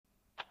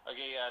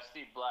Okay,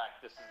 Steve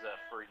Black, this is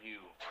for you.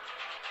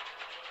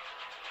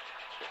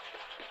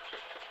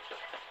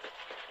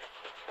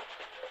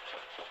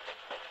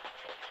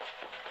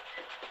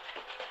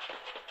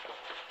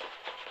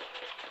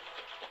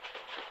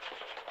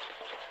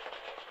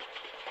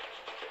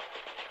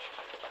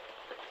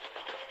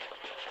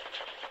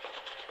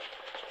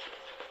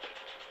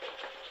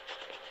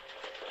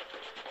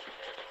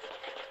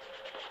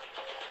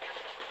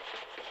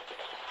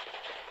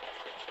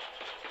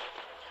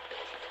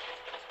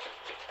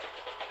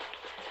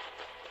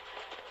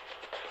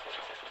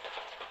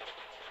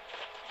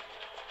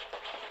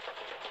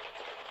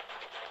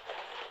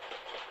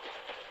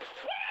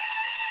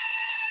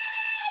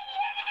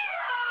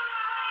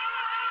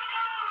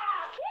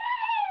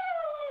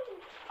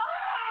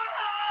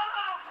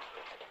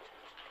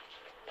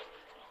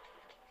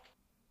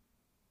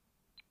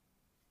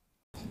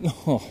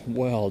 Oh,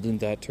 well, didn't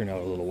that turn out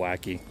a little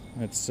wacky?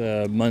 It's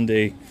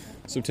Monday,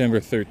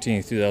 September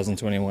 13th,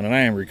 2021, and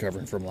I am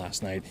recovering from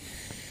last night.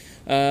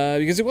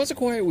 Because it was a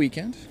quiet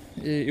weekend.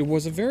 It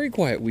was a very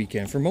quiet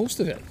weekend for most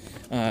of it.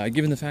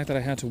 Given the fact that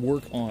I had to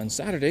work on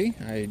Saturday,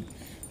 I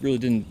really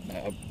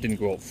didn't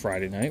go out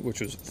Friday night,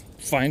 which was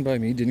fine by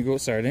me. Didn't go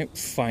out Saturday night,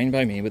 fine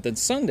by me. But then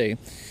Sunday,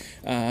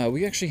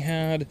 we actually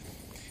had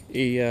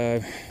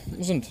it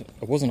wasn't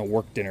a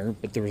work dinner,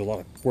 but there was a lot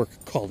of work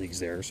colleagues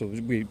there. So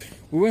we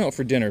went out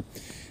for dinner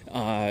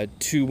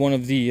to one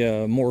of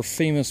the more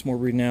famous, more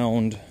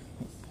renowned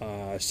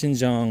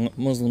Xinjiang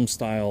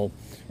Muslim-style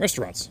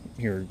restaurants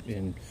here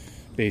in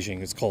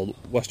Beijing. It's called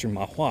Western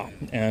Mahua.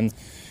 And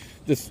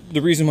the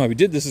reason why we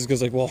did this is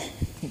because,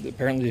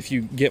 apparently if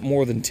you get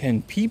more than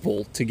 10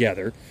 people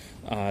together,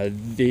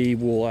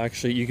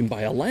 you can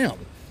buy a lamb.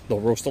 They'll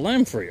roast a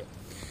lamb for you.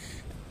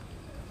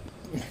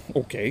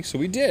 Okay, so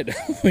we did.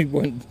 We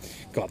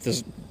got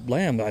this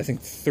lamb. I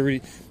think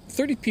 30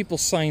 people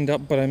signed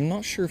up, but I'm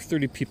not sure if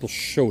 30 people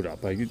showed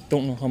up. I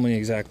don't know how many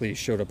exactly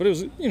showed up, but it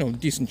was, a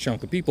decent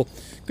chunk of people,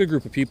 good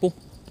group of people.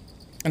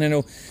 And I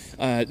know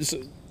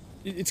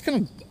it's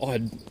kind of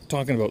odd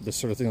talking about this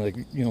sort of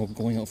thing,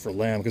 going out for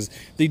lamb, because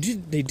they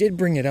did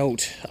bring it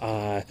out.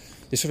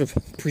 They sort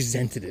of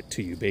presented it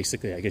to you,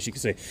 basically, I guess you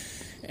could say.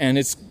 And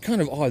it's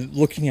kind of odd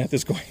looking at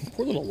this going,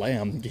 poor little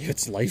lamb gave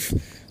its life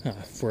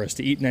for us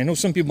to eat. And I know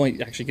some people might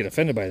actually get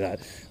offended by that.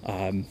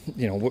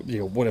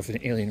 What if an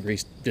alien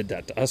race did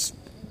that to us?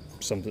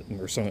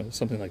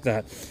 Something like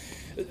that.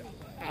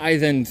 I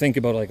then think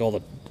about all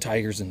the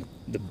tigers and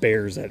the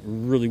bears that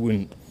really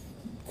wouldn't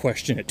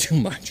question it too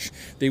much.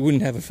 They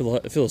wouldn't have a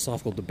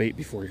philosophical debate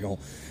before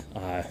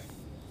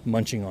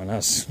munching on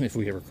us if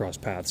we ever cross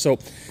paths. So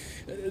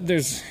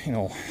there's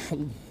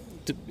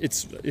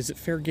is it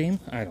fair game?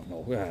 I don't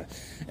know.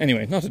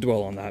 Anyway, not to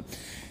dwell on that.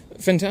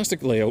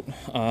 Fantastic layout.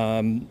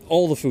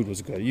 All the food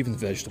was good, even the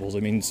vegetables. I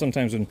mean,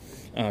 sometimes when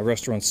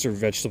restaurants serve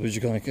vegetables,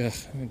 you go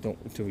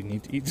do we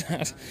need to eat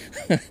that?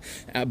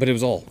 But it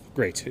was all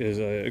great. It was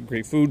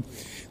great food.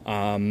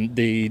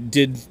 They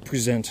did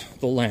present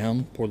the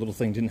lamb. Poor little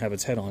thing didn't have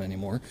its head on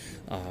anymore.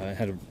 It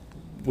had a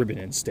ribbon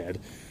instead.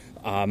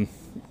 And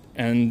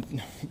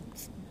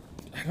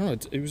I don't know,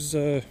 it was,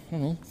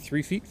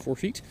 3 feet, 4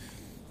 feet,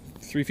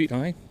 3 feet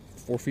high,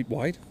 4 feet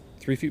wide,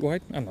 3 feet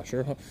wide. I'm not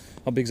sure.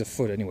 How big's a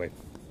foot anyway?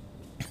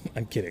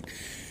 I'm kidding.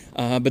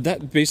 But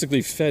that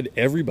basically fed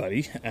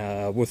everybody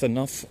with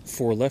enough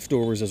for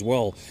leftovers as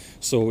well.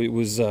 So it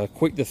was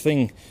quite the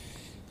thing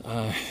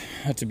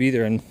to be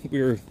there. And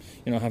we were,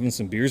 having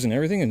some beers and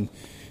everything, and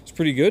it's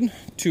pretty good.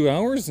 2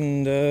 hours,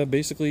 and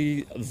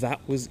basically that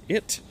was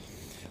it.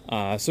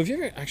 So if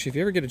you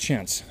ever get a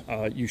chance,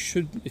 you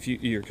should, if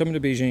you're coming to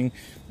Beijing,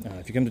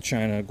 if you come to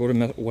China, go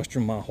to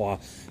Western Mahua.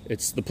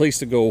 It's the place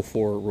to go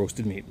for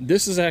roasted meat.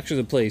 This is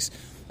actually the place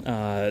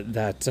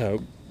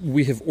that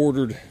we have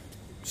ordered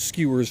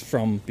skewers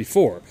from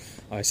before.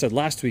 I said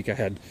last week I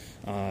had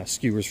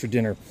skewers for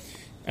dinner,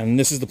 and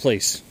this is the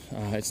place.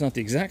 It's not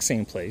the exact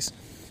same place.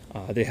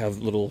 They have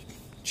little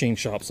chain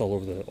shops all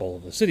over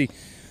the city,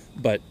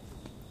 but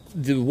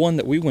the one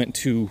that we went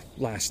to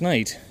last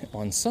night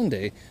on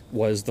Sunday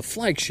was the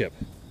flagship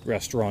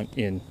restaurant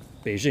in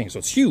Beijing. So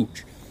it's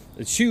huge.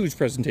 It's huge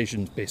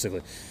presentation,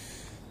 basically.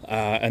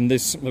 And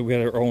we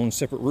had our own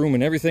separate room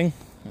and everything.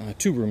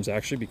 2 rooms,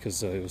 actually,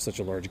 because it was such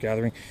a large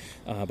gathering.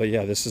 But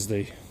yeah, this is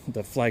the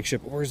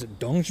flagship. Or is it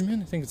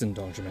Dongzhimen? I think it's in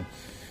Dongzhimen.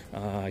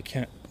 I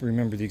can't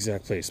remember the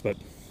exact place. But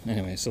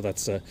anyway, so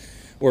that's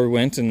where we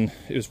went, and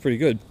it was pretty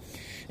good.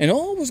 And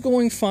all was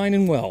going fine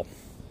and well.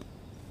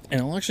 And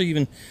I'll actually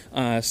even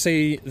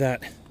say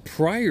that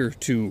prior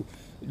to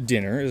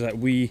dinner, is that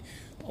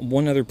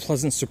one other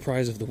pleasant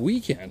surprise of the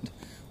weekend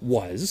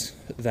was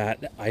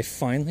that I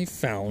finally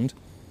found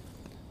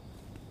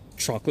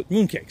chocolate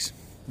mooncakes.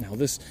 Now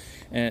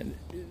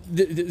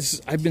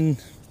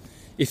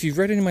if you've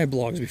read any of my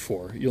blogs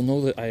before, you'll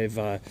know that I've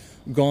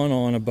gone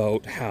on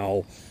about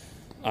how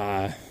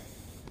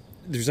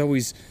there's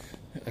always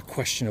a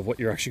question of what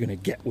you're actually going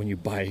to get when you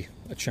buy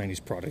a Chinese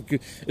product,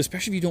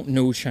 especially if you don't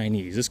know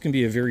Chinese. This can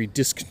be a very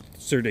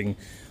disconcerting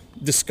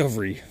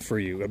discovery for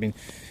you. I mean,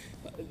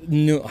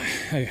 No,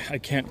 I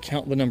can't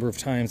count the number of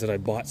times that I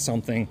bought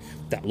something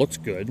that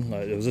looked good.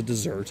 It was a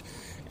dessert,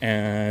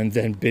 and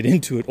then bit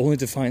into it only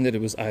to find that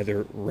it was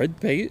either red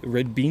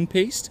bean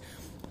paste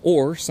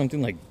or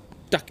something like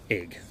duck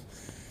egg.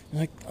 I'm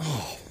like,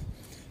 oh,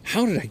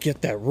 how did I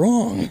get that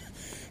wrong?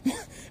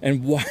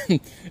 And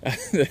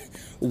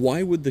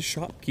why would the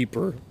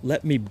shopkeeper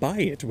let me buy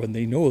it when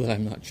they know that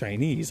I'm not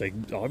Chinese? Like,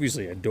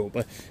 obviously I don't,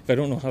 but if I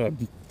don't know how to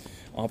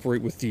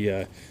operate with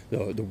the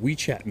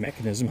WeChat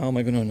mechanism, how am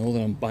I going to know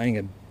that I'm buying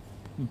a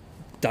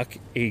duck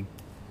egg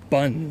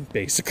bun,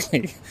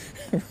 basically,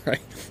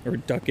 right? Or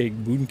duck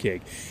egg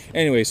mooncake.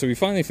 Anyway, so we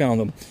finally found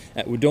them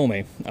at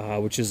Wudome,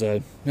 which is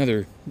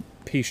another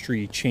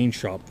pastry chain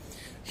shop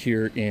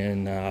here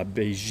in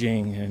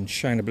Beijing and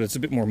China, but it's a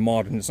bit more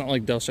modern. It's not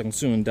like Dao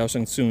Shangsun. Dao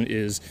Shangsun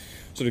is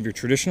sort of your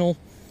traditional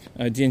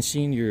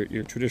dianxin,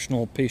 your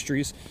traditional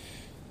pastries.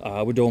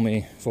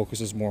 Wudome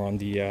focuses more on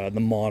the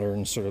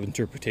modern sort of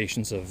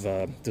interpretations of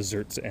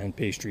desserts and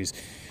pastries.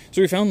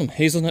 So we found them.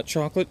 Hazelnut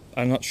chocolate.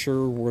 I'm not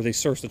sure where they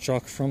sourced the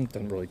chocolate from.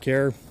 Didn't really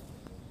care.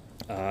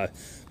 By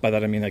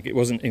that I mean, like, it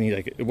wasn't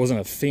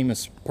a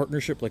famous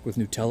partnership like with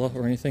Nutella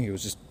or anything. It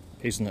was just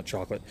hazelnut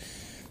chocolate,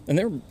 and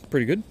they're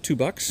pretty good.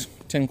 $2,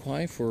 10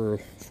 kuai for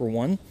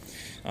one.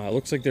 It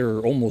looks like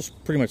they're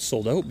almost pretty much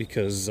sold out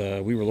because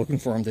we were looking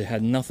for them. They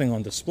had nothing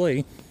on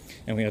display,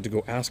 and we had to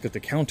go ask at the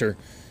counter.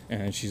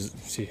 And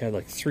she had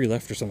like 3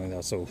 left or something like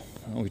that, so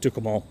we took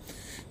them all,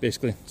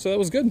 basically. So that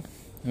was good.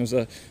 It was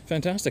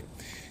fantastic.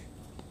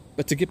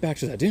 But to get back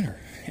to that dinner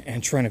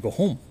and trying to go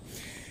home,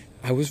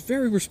 I was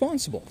very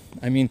responsible.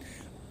 I mean,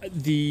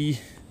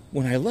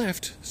 when I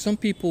left, some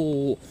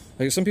people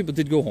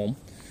did go home.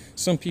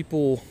 Some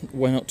people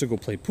went out to go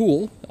play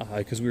pool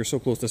because we were so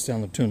close to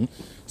Sanlitun,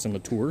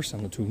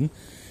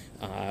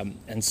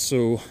 and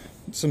so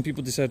some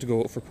people decided to go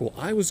out for pool.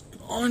 I was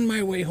on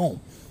my way home.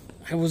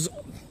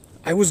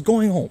 I was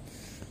going home,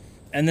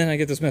 and then I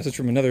get this message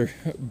from another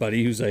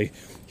buddy who's like,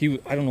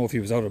 I don't know if he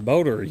was out and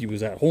about or he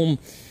was at home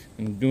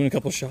and doing a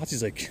couple of shots.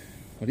 He's like,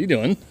 "What are you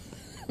doing?"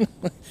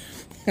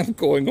 I'm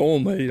going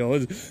home.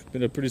 It's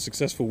been a pretty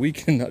successful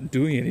week and not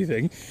doing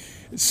anything.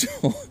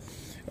 So,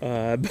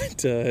 yeah,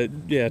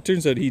 it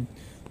turns out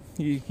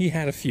he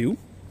had a few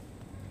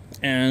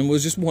and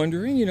was just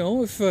wondering,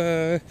 if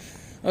I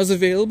was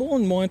available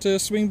and wanted to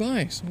swing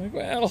by. So I'm like,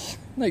 well,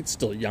 night's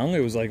still young. It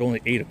was like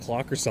only 8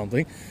 o'clock or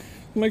something.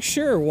 I'm like,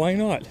 sure, why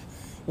not?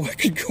 What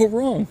could go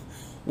wrong?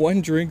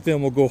 One drink,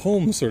 then we'll go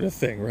home, sort of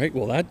thing, right?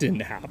 Well, that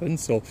didn't happen,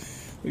 so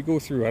we go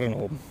through, I don't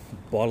know,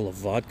 a bottle of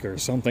vodka or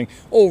something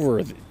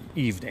over the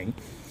evening.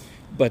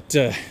 But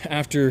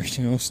after,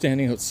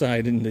 standing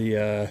outside in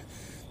the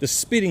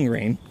spitting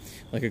rain,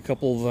 like a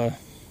couple of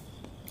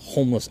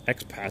homeless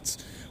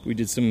expats, we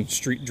did some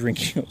street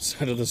drinking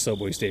outside of the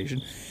subway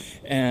station.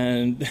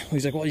 And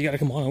he's like, well, you got to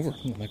come on over.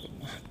 I'm like,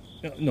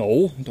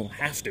 no, don't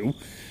have to.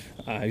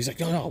 He's like,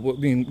 no,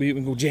 we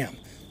can go jam.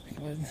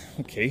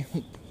 Okay,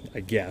 I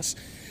guess.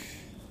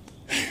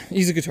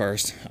 He's a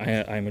guitarist.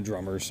 I'm a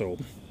drummer, so,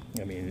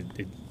 I mean,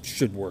 it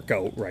should work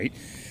out, right?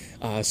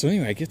 So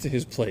anyway, I get to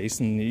his place,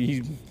 and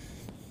he,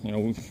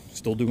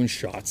 still doing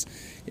shots.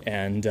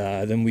 And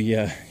then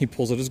he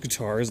pulls out his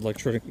guitar, his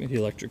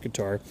electric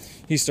guitar.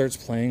 He starts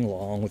playing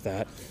along with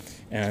that.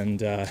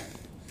 And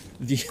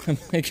I'm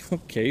like,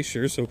 okay,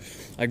 sure. So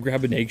I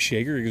grab an egg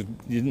shaker because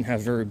he didn't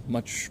have very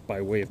much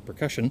by way of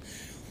percussion.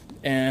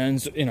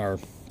 And in our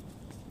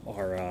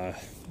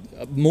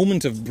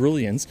moment of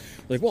brilliance,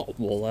 like, well,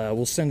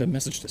 we'll send a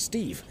message to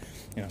Steve,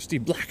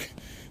 Steve Black.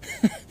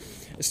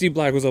 Steve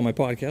Black was on my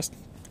podcast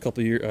a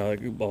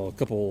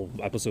couple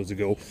episodes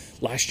ago,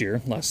 last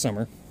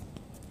summer.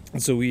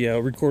 And so we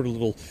recorded a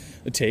little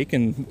take,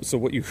 and so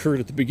what you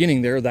heard at the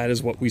beginning there, that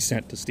is what we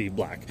sent to Steve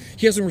Black.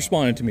 He hasn't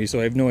responded to me, so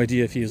I have no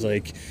idea if he's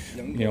like,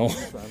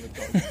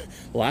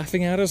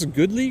 laughing at us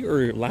goodly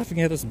or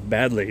laughing at us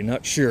badly.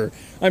 Not sure.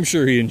 I'm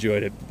sure he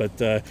enjoyed it, but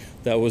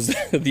that was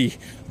the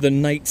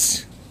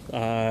night's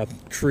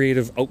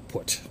creative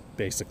output,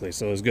 basically.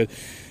 So it was good.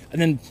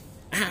 And then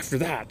after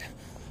that,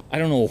 I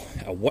don't know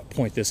at what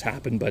point this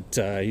happened, but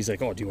he's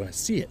like, "Oh, do you want to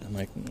see it?" I'm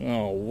like,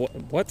 "Oh,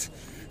 what?"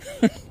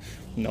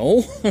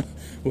 No.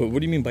 What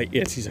do you mean by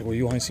it? He's like, well,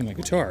 you want to see my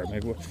guitar? I'm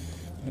like, what?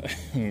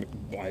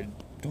 Why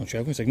don't you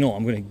have one? He's like, no,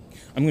 I'm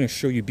gonna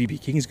show you B.B.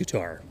 King's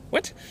guitar.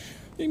 What?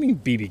 What do you mean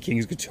B.B.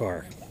 King's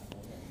guitar?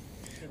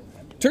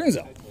 Turns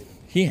out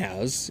he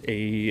has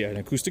an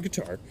acoustic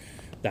guitar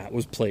that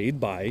was played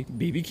by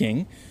B.B.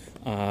 King,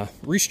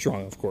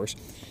 restrung, of course,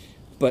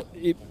 but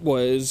it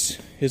was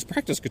his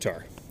practice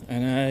guitar,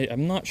 and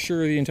I'm not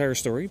sure the entire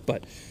story,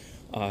 but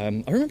I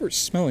remember it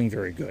smelling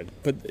very good,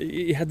 but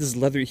he had this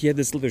leather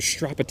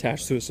strap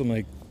attached to it, so I'm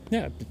like,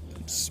 yeah,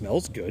 it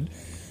smells good.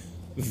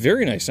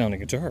 Very nice sounding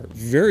guitar,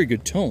 very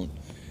good tone.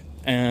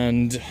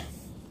 And,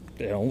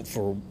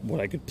 for what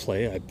I could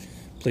play, I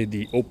played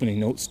the opening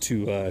notes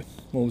to,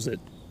 what was it?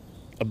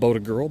 About a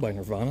Girl by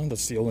Nirvana.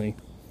 That's the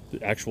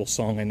actual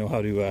song I know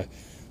how to, is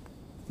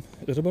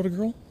it about a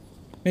girl?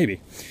 Maybe.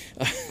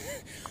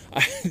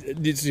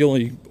 It's the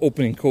only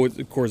opening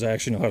chords I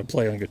actually know how to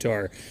play on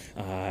guitar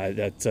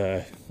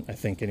that I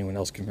think anyone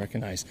else can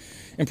recognize,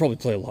 and probably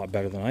play a lot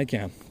better than I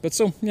can. But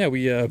so, yeah,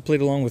 we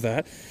played along with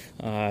that,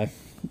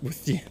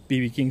 with the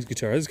B.B. King's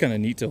guitar. It's kind of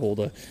neat to hold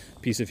a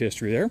piece of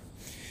history there.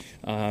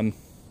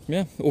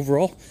 Yeah,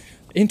 overall,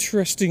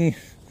 interesting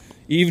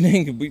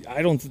evening.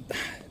 I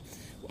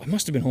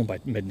must have been home by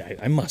midnight.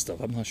 I must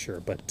have. I'm not sure,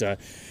 but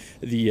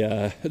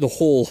the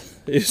whole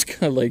is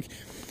kind of like,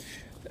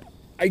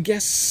 I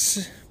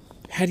guess,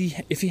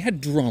 if he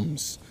had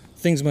drums,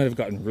 things might have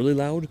gotten really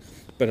loud.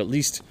 But at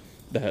least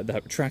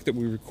that track that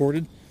we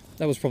recorded,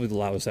 that was probably the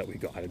loudest that we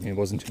got. I mean, it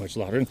wasn't too much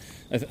louder.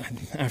 And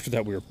after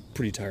that, we were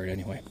pretty tired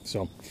anyway.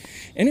 So,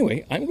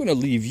 anyway, I'm going to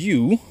leave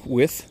you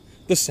with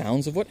the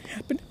sounds of what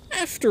happened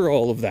after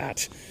all of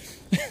that.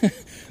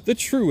 The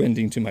true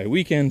ending to my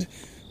weekend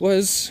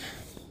was,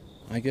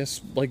 I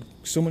guess, like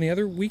so many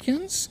other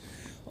weekends.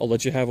 I'll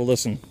let you have a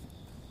listen.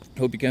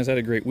 Hope you guys had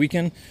a great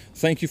weekend.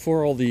 Thank you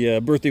for all the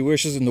birthday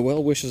wishes and the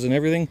well wishes and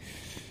everything.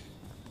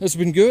 It's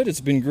been good.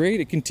 It's been great.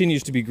 It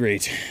continues to be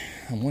great.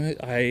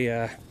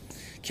 I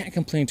can't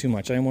complain too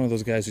much. I am one of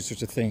those guys who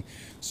sort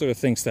of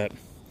thinks that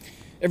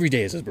every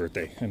day is his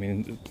birthday. I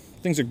mean,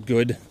 things are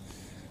good.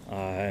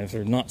 If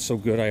they're not so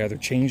good, I either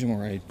change them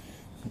or I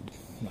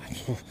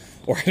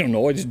don't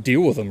know, I just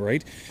deal with them,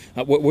 right?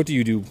 What do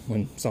you do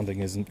when something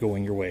isn't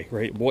going your way,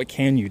 right? What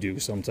can you do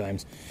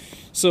sometimes?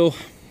 So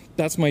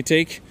that's my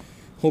take.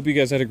 Hope you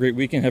guys had a great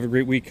weekend. Have a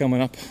great week coming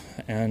up,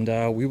 and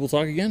we will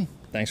talk again.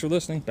 Thanks for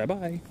listening.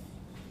 Bye-bye.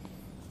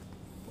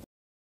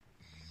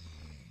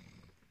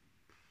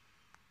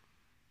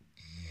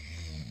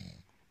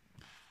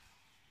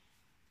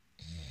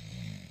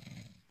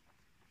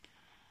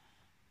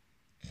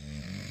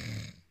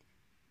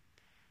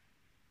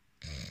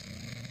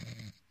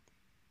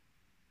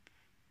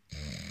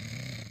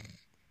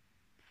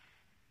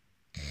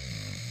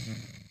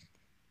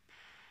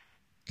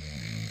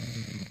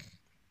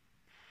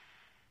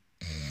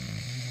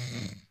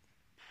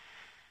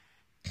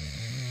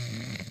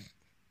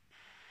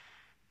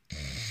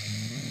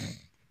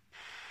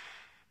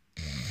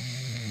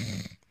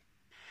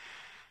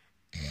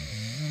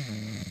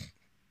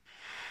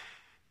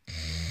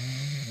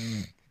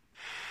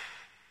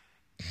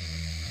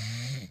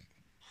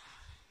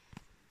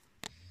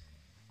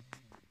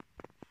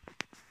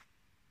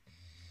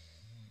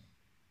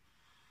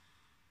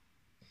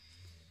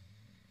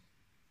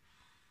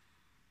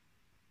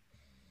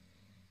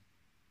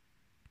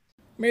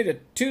 Made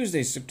it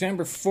Tuesday,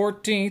 September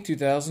 14th,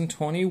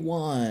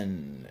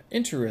 2021.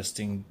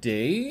 Interesting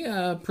day.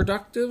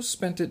 Productive.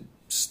 Spent it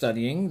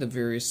studying the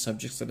various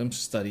subjects that I'm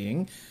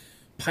studying.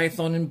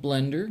 Python and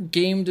Blender,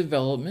 game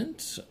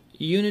development,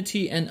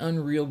 Unity and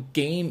Unreal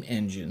game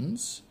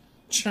engines,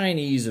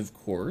 Chinese, of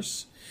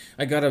course.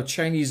 I got a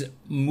Chinese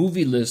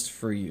movie list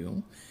for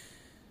you.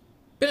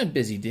 Been a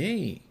busy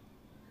day.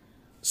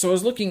 So I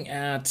was looking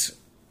at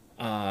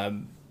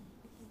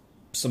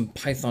some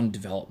Python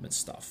development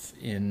stuff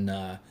in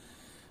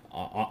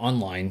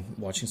online,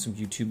 watching some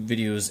YouTube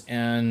videos,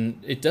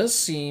 and it does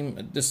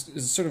seem, this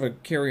is sort of a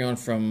carry-on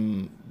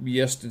from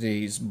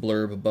yesterday's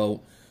blurb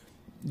about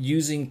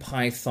using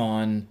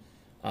Python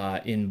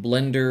in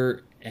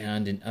Blender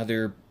and in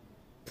other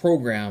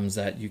programs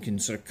that you can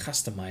sort of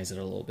customize it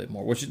a little bit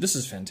more, which this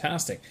is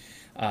fantastic.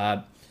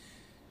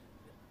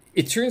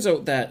 It turns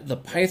out that the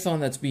Python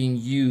that's being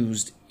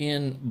used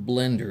in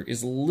Blender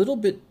is a little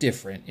bit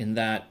different in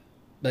that,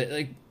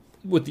 like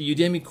with the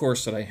Udemy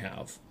course that I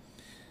have,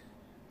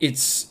 it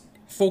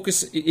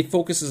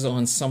focuses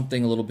on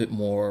something a little bit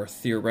more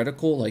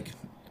theoretical, like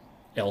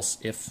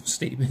else-if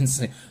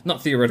statements.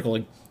 Not theoretical,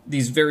 like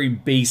these very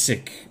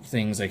basic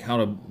things, like how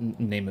to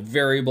name a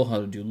variable, how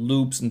to do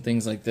loops and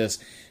things like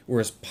this.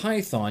 Whereas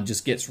Python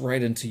just gets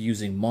right into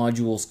using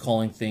modules,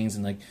 calling things,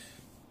 and like,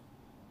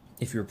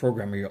 if you're a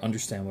programmer, you'll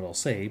understand what I'll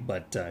say,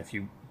 but if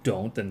you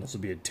don't, then this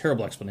will be a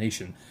terrible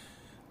explanation.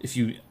 If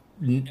you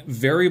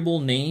variable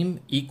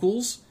name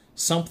equals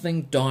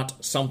something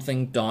dot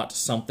something dot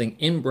something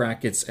in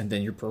brackets and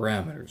then your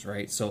parameters,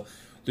 right? So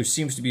there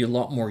seems to be a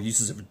lot more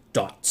uses of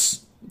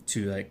dots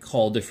to like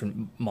call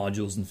different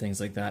modules and things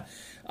like that,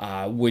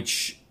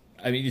 which,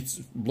 I mean, it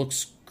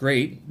looks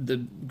great. The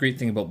great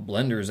thing about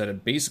Blender is that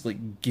it basically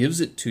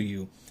gives it to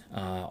you,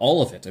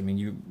 all of it. I mean,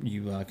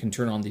 you can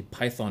turn on the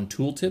Python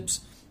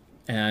tooltips,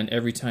 and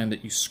every time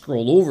that you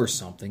scroll over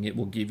something, it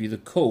will give you the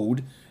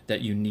code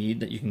that you need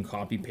that you can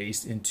copy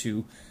paste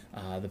into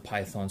the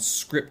Python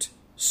script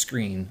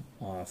screen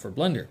for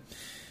Blender.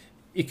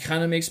 It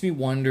kind of makes me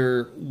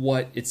wonder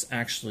what it's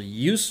actually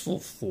useful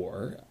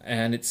for,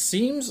 and it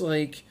seems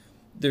like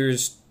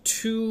there's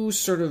two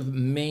sort of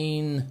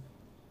main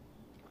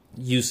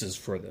uses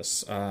for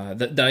this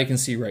that I can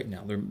see right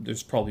now.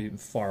 There's probably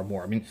far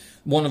more. I mean,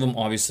 one of them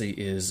obviously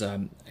is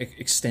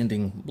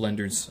extending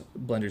Blender's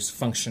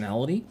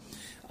functionality.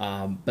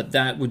 But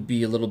that would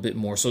be a little bit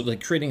more, so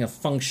like creating a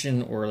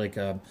function or like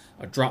a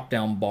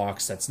drop-down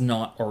box that's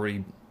not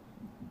already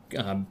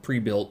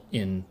pre-built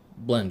in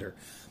Blender.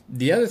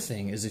 The other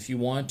thing is if you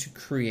want to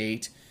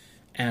create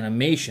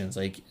animations.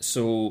 Like,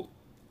 so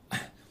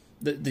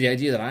the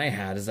idea that I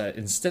had is that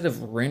instead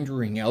of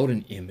rendering out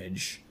an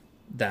image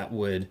that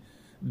would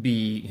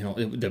be,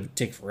 that would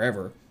take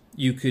forever,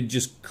 you could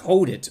just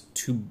code it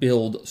to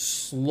build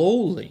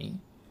slowly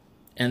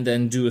and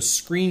then do a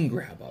screen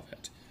grab of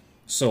it.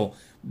 So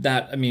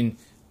that, I mean,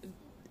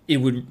 it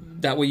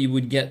would, that way you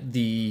would get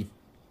the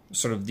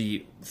sort of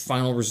the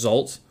final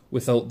result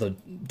without the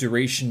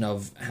duration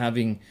of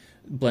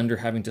Blender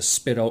having to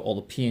spit out all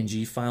the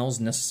PNG files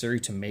necessary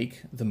to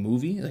make the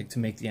movie, like to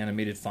make the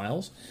animated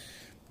files.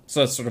 So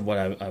that's sort of what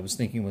I was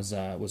thinking was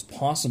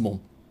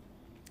possible.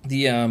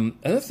 The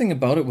other thing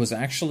about it was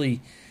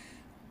actually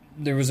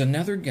there was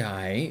another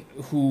guy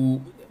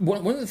who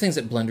one of the things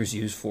that Blender's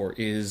used for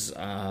is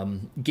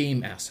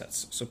game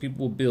assets. So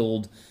people will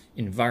build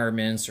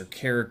environments or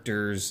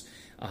characters,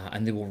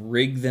 and they will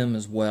rig them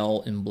as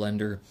well in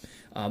Blender,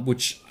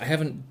 which I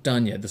haven't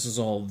done yet. This is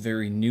all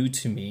very new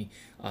to me.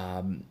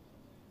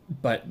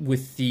 But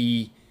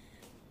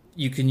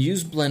you can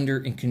use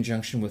Blender in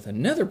conjunction with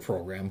another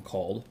program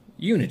called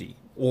Unity,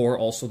 or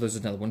also there's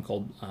another one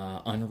called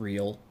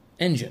Unreal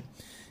Engine.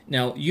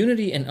 Now,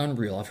 Unity and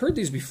Unreal, I've heard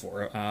these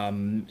before. I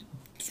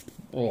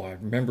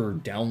remember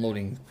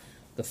downloading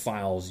the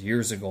files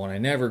years ago, and I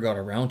never got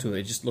around to it.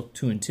 It just looked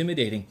too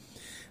intimidating.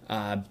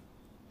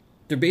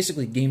 They're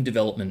basically game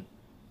development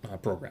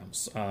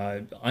programs.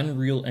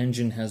 Unreal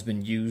Engine has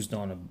been used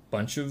on a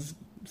bunch of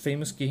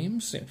famous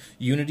games.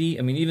 Unity,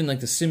 I mean, even like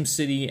the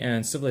SimCity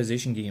and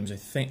Civilization games, I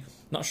think,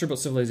 not sure about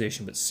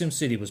Civilization, but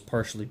SimCity was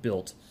partially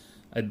built,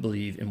 I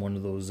believe, in one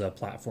of those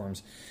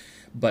platforms.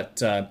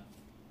 But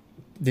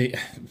they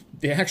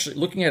actually,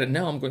 looking at it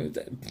now, I'm going,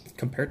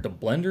 compared to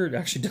Blender, it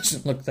actually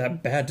doesn't look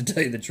that bad, to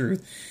tell you the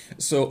truth.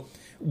 So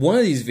one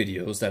of these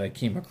videos that I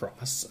came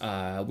across,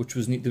 which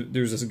was neat,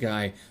 there's this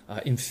guy,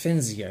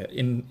 Infenzia,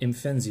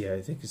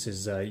 I think is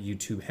his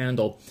YouTube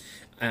handle,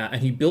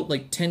 and he built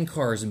like 10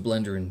 cars in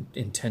Blender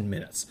in 10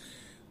 minutes,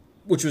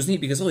 which was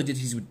neat because all he did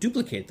is he would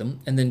duplicate them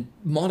and then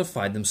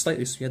modified them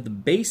slightly, so he had the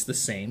base the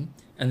same,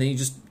 and then he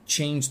just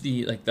changed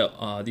the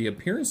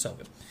appearance of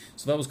it.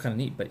 So that was kind of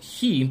neat. But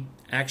he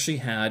actually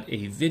had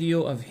a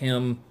video of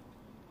him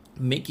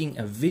making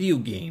a video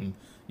game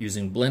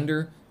using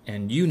Blender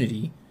and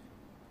Unity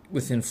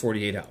within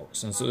 48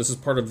 hours. And so this is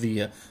part of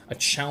the a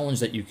challenge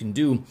that you can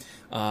do.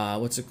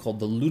 What's it called?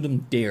 The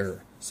Ludum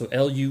Dare. So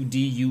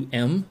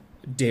Ludum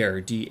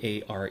Dare,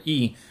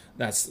 Dare.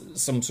 That's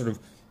some sort of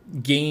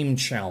game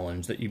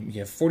challenge that you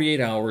have 48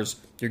 hours.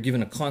 You're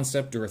given a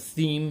concept or a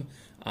theme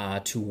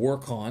to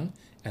work on,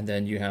 and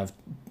then you have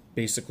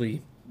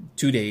basically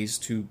 2 days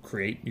to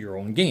create your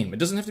own game. It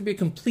doesn't have to be a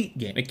complete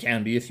game. It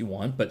can be if you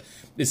want, but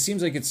it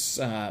seems like it's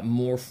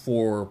more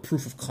for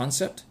proof of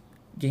concept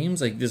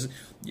games. Like this,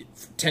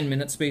 10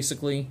 minutes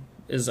basically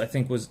is, I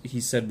think he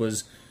said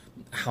was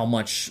how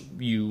much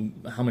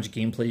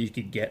gameplay you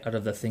could get out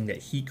of the thing that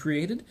he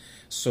created.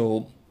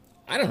 So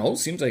I don't know. It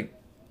seems like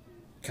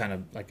kind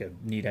of like a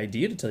neat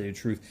idea, to tell you the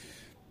truth.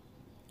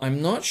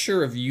 I'm not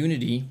sure if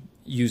Unity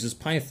uses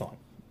Python.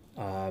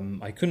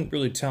 I couldn't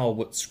really tell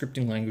what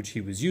scripting language he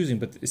was using,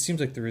 but it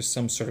seems like there is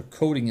some sort of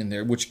coding in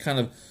there, which kind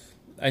of,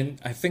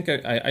 I think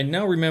I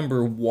now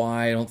remember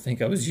why I don't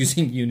think I was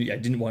using Unity. I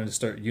didn't want to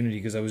start Unity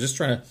because I was just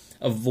trying to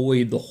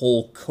avoid the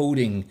whole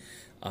coding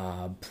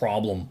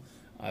problem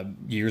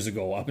years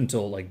ago, up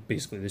until like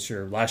basically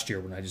last year,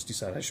 when I just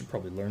decided I should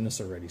probably learn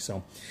this already.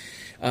 So,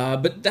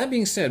 but that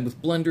being said,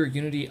 with Blender,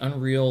 Unity,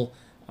 Unreal,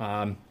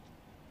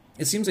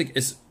 it seems like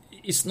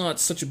it's not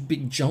such a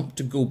big jump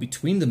to go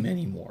between them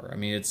anymore. I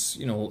mean, it's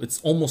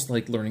almost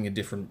like learning a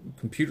different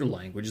computer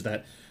language,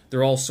 that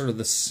they're all sort of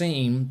the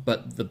same,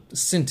 but the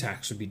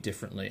syntax would be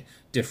different,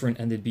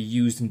 and they'd be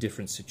used in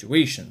different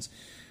situations.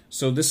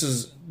 So this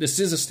is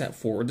a step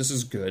forward. This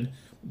is good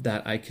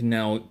that I can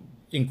now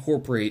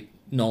incorporate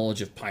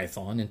knowledge of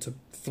Python into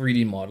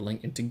 3D modeling,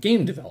 into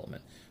game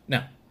development.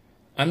 Now,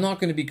 I'm not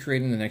going to be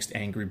creating the next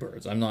Angry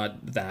Birds. I'm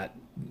not that.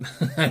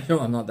 I know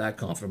I'm not that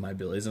confident in my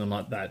abilities, and I'm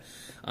not that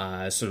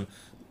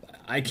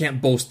I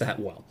can't boast that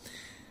well.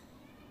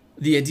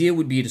 The idea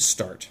would be to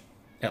start,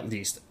 at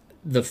least.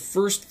 The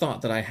first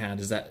thought that I had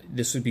is that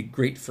this would be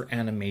great for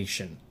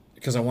animation,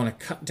 because I want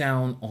to cut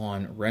down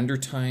on render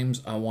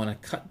times. I want to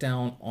cut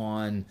down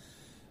on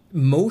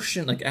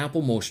motion, like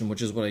Apple Motion,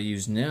 which is what I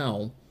use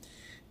now.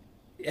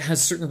 It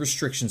has certain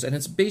restrictions, and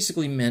it's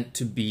basically meant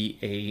to be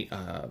a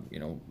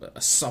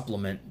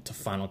supplement to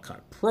Final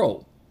Cut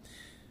Pro.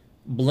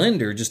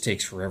 Blender just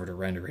takes forever to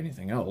render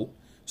anything out.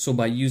 So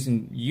by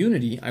using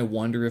Unity, I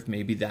wonder if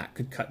maybe that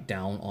could cut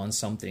down on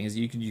some things.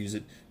 You could use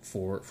it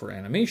for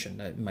animation.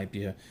 That might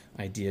be an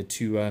idea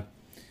to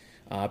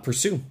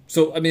pursue.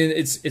 So, I mean,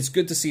 it's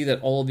good to see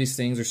that all of these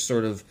things are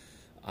sort of,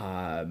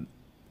 I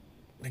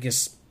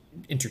guess,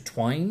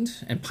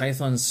 intertwined, and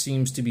Python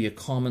seems to be a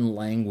common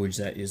language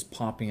that is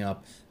popping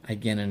up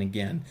again and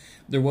again.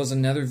 There was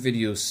another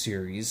video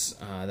series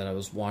that I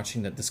was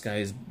watching that this guy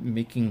is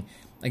making,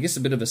 I guess,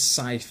 a bit of a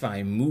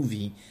sci-fi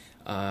movie.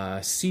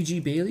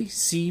 CB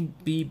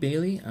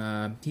Bailey,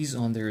 he's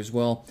on there as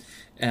well,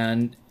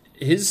 and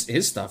his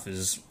stuff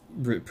is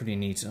pretty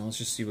neat. Now let's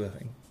just see what I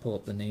can pull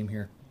up the name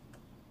here.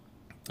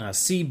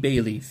 C.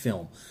 Bailey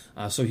Film.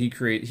 So he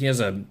has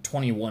a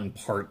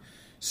 21-part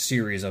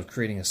series of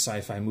creating a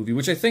sci-fi movie,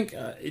 which I think,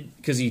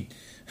 because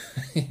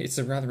it's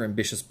a rather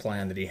ambitious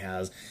plan that he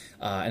has,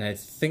 and I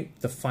think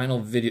the final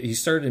video, he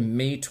started in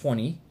May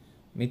 20th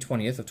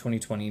of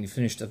 2020, and he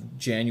finished of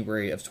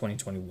January of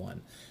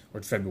 2021,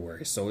 or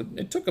February, so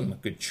it took him a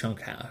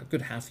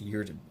good half a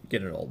year to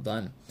get it all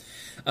done.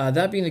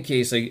 That being the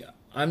case,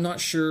 I'm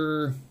not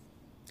sure.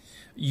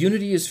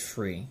 Unity is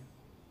free.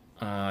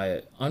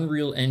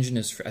 Unreal Engine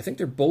is free. I think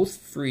they're both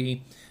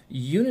free.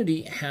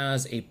 Unity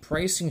has a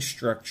pricing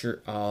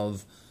structure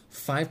of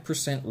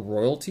 5%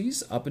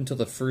 royalties up until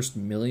the first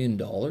 $1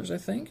 million, I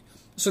think.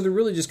 So they're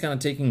really just kind of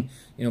taking,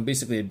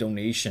 basically a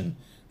donation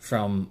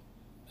from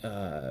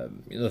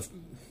the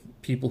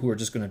people who are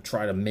just going to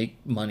try to make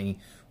money,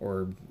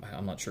 or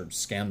I'm not sure,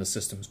 scam the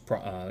system is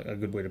a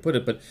good way to put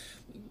it, but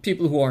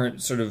people who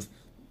aren't sort of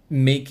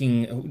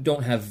who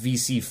don't have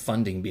VC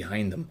funding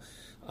behind them.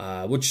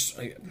 Which,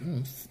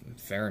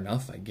 fair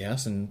enough, I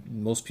guess, and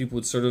most people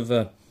would sort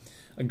of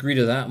agree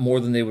to that more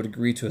than they would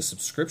agree to a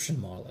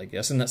subscription model, I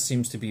guess, and that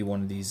seems to be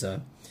one of these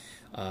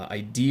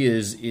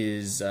ideas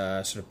is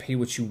sort of pay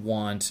what you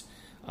want.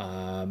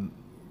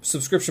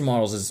 Subscription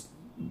models is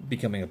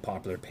becoming a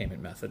popular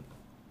payment method.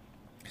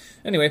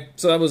 Anyway,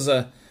 so that was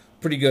a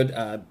pretty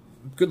good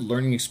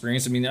learning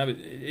experience. I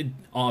mean,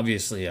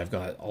 obviously I've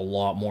got a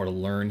lot more to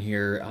learn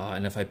here,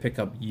 and if I pick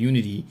up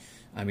Unity,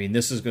 I mean,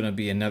 this is going to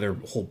be another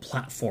whole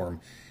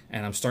platform,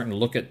 and I'm starting to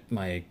look at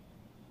my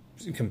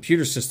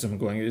computer system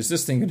going, is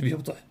this thing going to be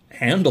able to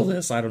handle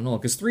this? I don't know,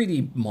 because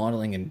 3D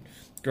modeling and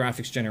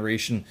graphics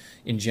generation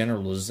in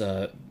general is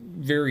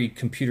very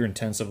computer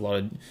intensive.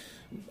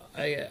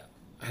 I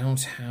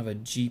don't have a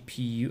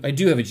GPU. I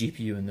do have a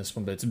GPU in this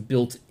one, but it's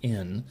built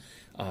in,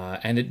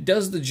 and it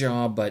does the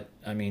job, but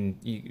I mean,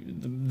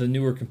 the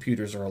newer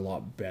computers are a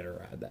lot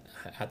better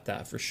at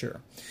that for sure.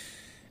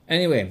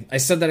 Anyway, I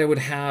said that I would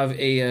have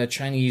a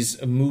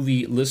Chinese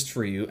movie list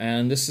for you,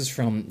 and this is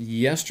from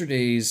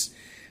yesterday's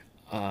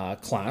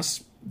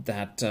class.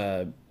 That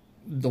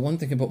the one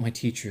thing about my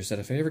teacher is that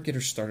if I ever get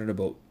her started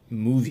about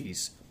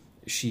movies,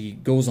 she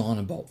goes on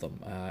about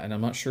them, and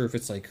I'm not sure if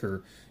it's like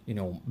her,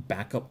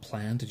 backup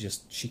plan to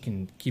she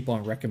can keep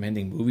on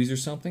recommending movies or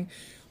something.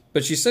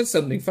 But she said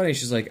something funny.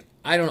 She's like,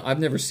 I've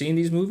never seen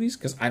these movies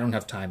because I don't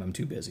have time. I'm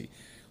too busy.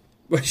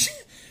 Which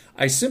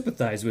I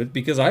sympathize with,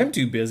 because I'm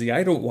too busy.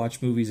 I don't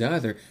watch movies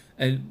either.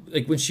 And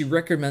like when she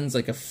recommends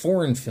like a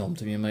foreign film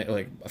to me,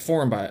 like a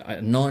foreign by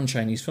a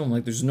non-Chinese film,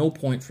 like there's no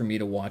point for me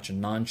to watch a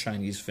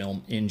non-Chinese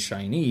film in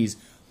Chinese.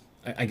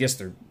 I guess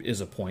there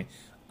is a point.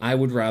 I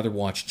would rather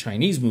watch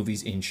Chinese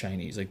movies in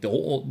Chinese. Like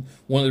one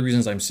of the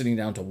reasons I'm sitting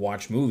down to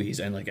watch movies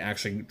and like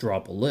actually draw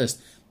up a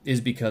list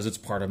is because it's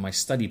part of my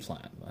study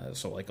plan.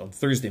 So like on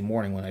Thursday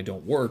morning when I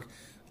don't work,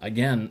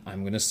 again,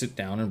 I'm going to sit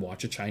down and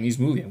watch a Chinese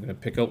movie. I'm going to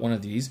pick out one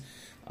of these.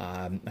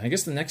 I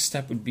guess the next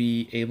step would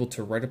be able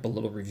to write up a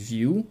little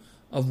review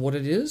of what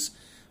it is.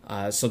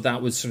 So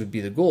that would sort of be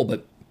the goal.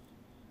 But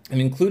I'm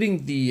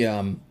including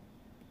the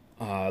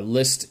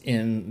list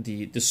in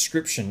the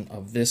description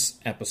of this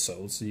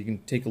episode, so you can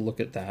take a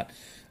look at that.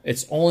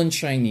 It's all in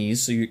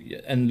Chinese,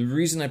 and the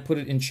reason I put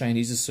it in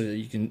Chinese is so that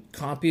you can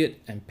copy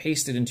it and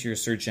paste it into your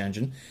search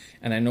engine.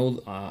 And I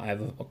know I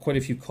have quite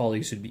a few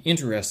colleagues who'd be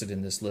interested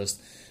in this list.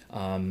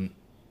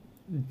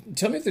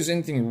 Tell me if there's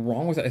anything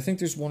wrong with it. I think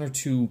there's one or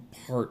two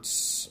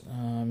parts.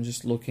 I'm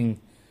just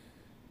looking.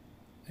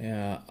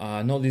 Yeah,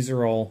 no, these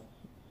are all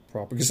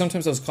proper. Because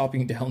sometimes I was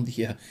copying down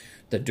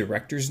the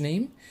director's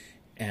name,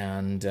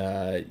 and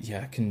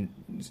yeah,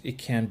 it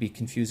can be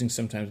confusing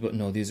sometimes. But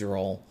no, these are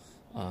all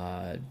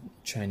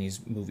Chinese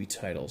movie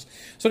titles.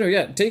 So anyway,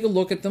 yeah, take a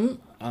look at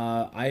them.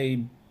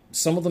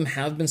 Some of them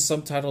have been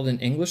subtitled in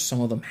English.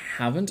 Some of them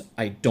haven't.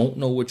 I don't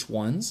know which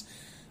ones.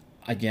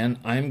 Again,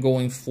 I'm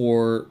going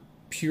for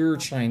pure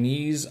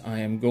Chinese. I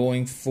am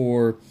going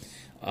for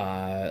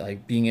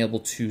like being able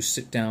to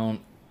sit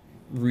down,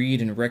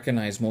 read, and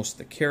recognize most of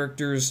the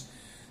characters.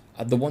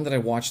 The one that I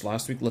watched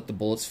last week, Let the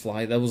Bullets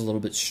Fly, that was a little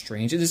bit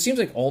strange. It seems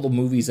like all the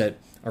movies that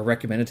are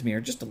recommended to me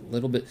are just a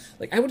little bit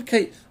like I would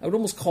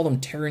almost call them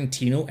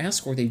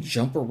Tarantino-esque, where they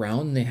jump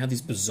around and they have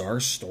these bizarre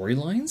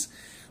storylines.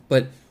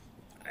 But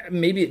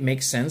maybe it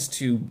makes sense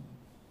to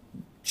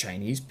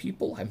Chinese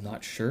people. I'm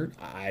not sure.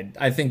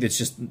 I think it's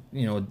just,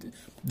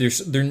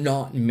 they're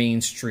not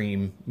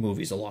mainstream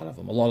movies. A lot of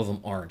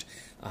them aren't.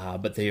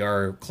 But they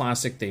are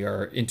classic. They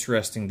are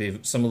interesting. A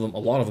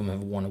lot of them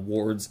have won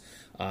awards,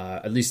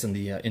 at least in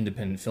the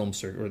independent film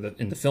circuit, or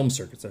in the film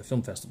circuits, the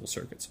film festival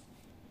circuits.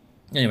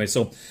 Anyway,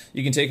 so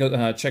you can check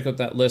out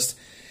that list.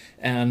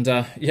 And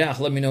yeah,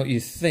 let me know what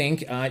you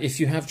think. If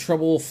you have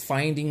trouble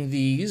finding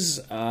these,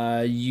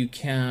 you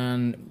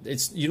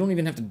don't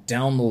even have to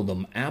download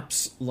them.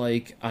 Apps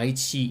like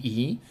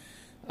iQIYI,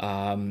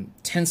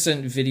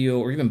 Tencent Video,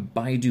 or even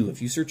Baidu.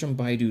 If you search on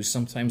Baidu,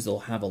 sometimes they'll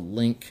have a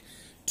link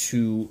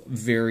to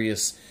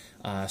various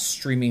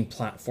streaming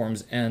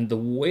platforms. And the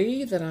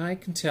way that I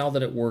can tell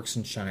that it works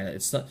in China,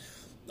 it's not,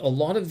 a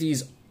lot of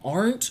these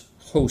aren't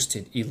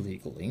hosted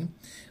illegally.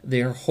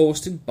 They are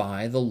hosted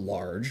by the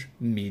large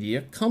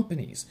media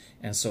companies.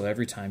 And so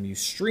every time you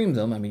stream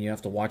them, I mean, you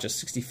have to watch a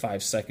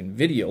 65-second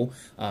video,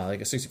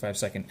 like a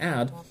 65-second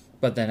ad,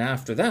 but then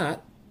after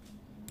that,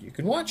 you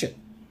can watch it.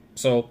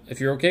 So if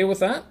you're okay with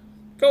that,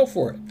 go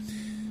for it.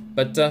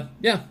 But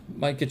yeah,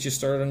 might get you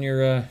started on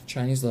your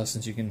Chinese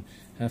lessons. You can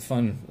have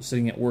fun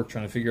sitting at work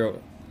trying to figure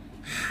out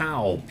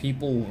how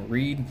people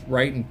read,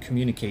 write, and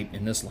communicate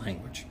in this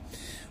language.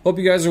 Hope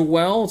you guys are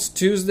well. It's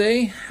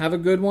Tuesday. Have a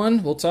good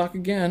one. We'll talk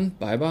again.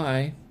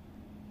 Bye-bye.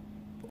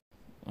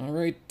 All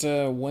right,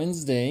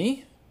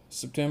 Wednesday,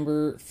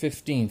 September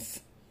 15th,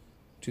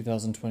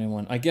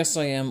 2021. I guess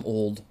I am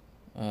old.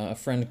 A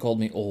friend called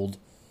me old.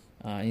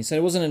 He said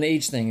it wasn't an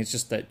age thing. It's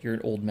just that you're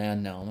an old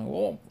man now. I'm like,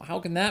 well, how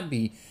can that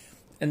be?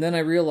 And then I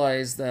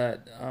realized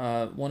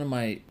that one of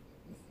my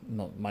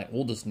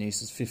oldest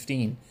niece is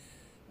 15.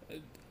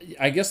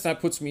 I guess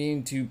that puts me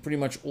into pretty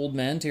much old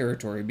man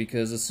territory,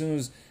 because as soon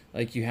as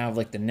like you have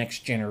like the next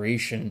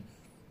generation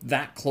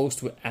that close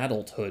to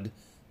adulthood,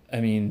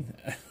 I mean,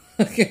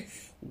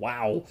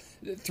 wow,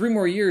 3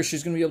 more years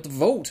she's going to be able to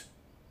vote,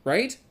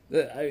 right?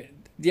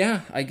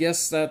 Yeah, I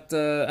guess that,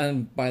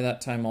 and by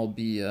that time I'll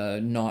be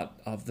not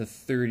of the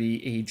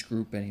 30 age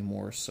group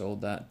anymore, so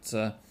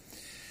that,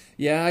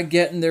 yeah,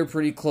 getting there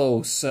pretty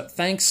close.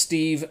 Thanks,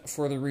 Steve,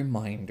 for the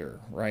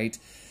reminder, right?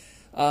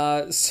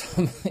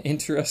 Some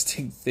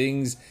interesting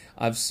things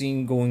I've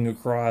seen going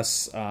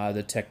across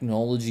the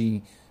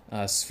technology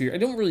sphere.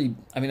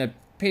 I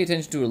pay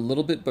attention to it a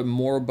little bit, but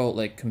more about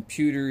like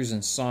computers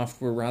and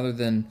software rather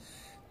than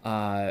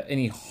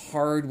any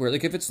hardware.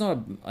 Like if it's not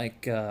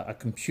a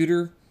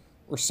computer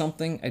or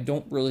something, I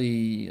don't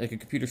really, like a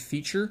computer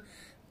feature,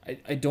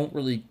 I don't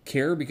really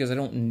care, because I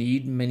don't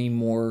need many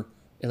more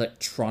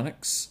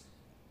electronics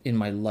in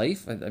my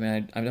life.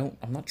 I'm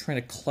not trying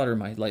to clutter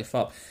my life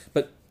up,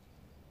 but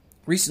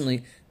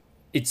recently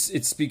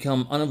it's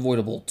become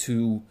unavoidable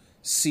to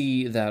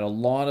see that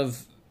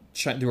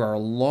there are a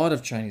lot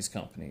of Chinese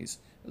companies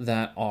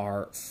that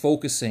are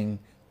focusing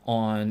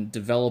on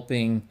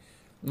developing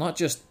not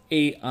just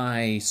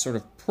AI sort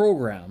of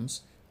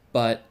programs,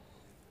 but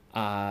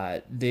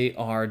they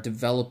are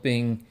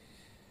developing,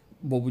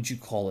 what would you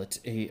call it,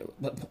 a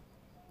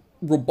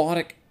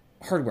robotic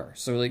hardware.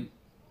 So like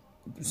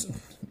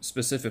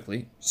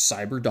specifically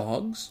cyber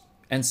dogs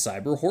and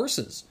cyber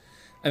horses.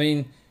 I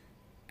mean,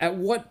 at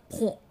what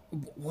point,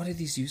 what are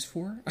these used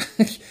for?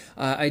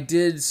 I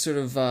did sort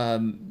of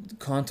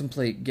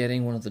contemplate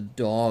getting one of the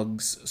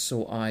dogs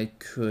so I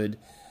could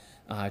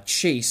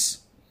chase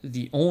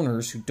the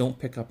owners who don't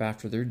pick up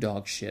after their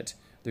dog shit.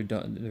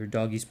 Their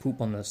doggies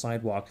poop on the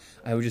sidewalk.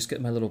 I would just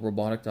get my little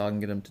robotic dog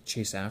and get him to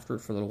chase after it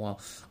for a little while.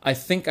 I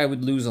think I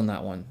would lose on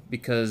that one,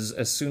 because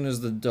as soon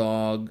as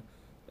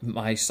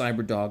my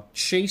cyber dog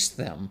chased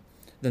them,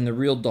 then the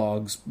real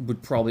dogs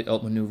would probably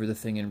outmaneuver the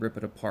thing and rip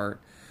it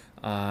apart.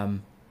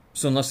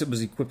 So unless it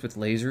was equipped with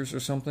lasers or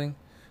something,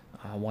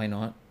 why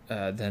not?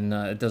 Then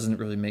it doesn't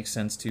really make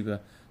sense to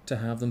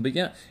have them. But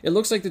yeah, it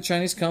looks like the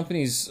Chinese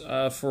companies,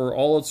 for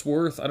all it's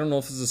worth, I don't know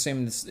if it's the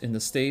same in the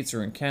States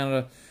or in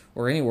Canada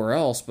or anywhere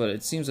else, but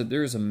it seems that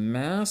there's a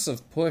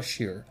massive push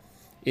here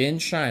in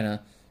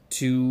China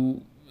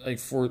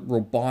for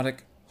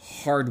robotic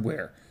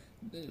hardware.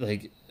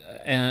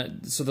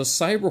 And so the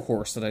cyber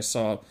horse that I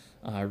saw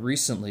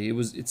recently,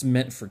 it's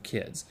meant for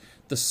kids.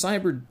 The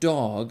cyber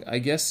dog, I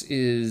guess,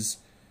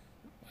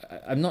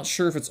 I'm not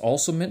sure if it's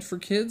also meant for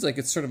kids. Like,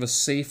 it's sort of a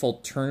safe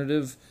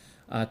alternative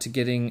to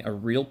getting a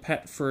real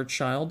pet for a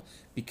child,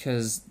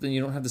 because then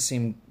you don't have the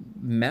same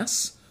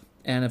mess.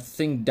 And if the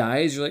thing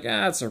dies, you're like,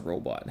 it's a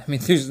robot. I mean,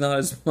 there's not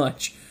as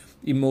much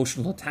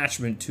emotional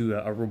attachment to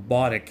a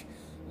robotic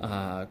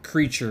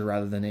creature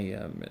rather than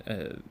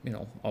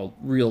a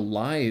real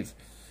live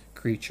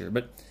creature.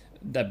 But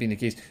that being the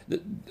case,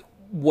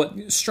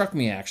 what struck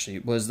me actually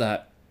was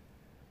that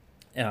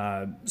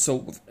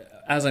so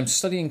as I'm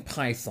studying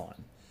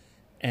Python,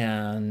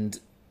 and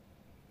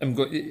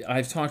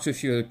I've talked to a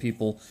few other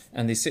people,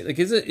 and they say, like,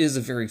 it is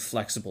a very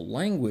flexible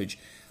language.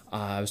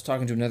 I was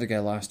talking to another guy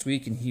last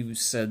week, and he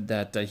said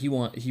that he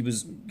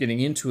was getting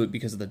into it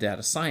because of the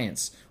data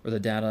science, or the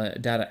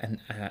data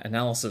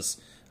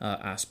analysis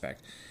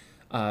aspect.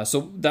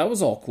 So that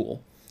was all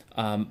cool.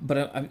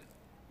 But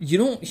you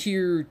don't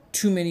hear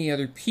too many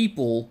other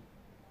people,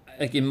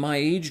 like in my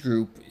age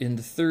group, in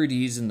the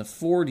 30s and the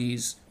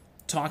 40s,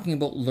 talking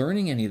about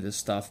learning any of this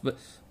stuff.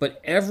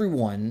 But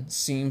everyone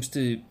seems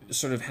to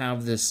sort of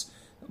have this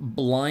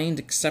blind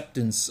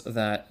acceptance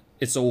that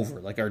it's over.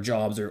 Like, our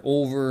jobs are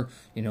over.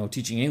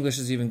 Teaching English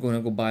is even going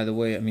to go by the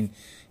way. I mean,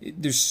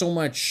 there's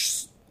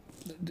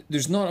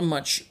not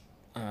much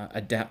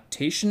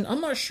adaptation.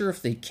 I'm not sure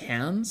if they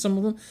can, some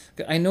of them.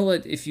 I know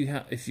that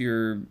if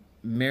you're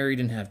married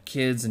and have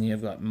kids and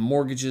you've got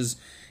mortgages,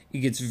 it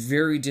gets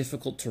very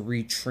difficult to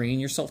retrain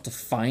yourself, to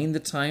find the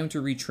time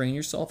to retrain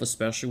yourself,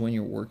 especially when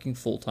you're working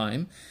full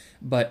time.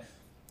 But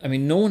I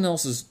mean, no one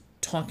else is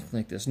talking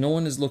like this. No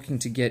one is looking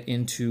to get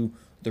into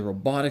the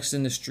robotics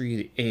industry,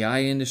 the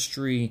AI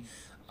industry,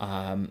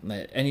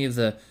 any of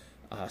the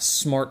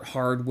smart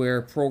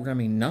hardware,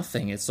 programming,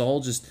 nothing.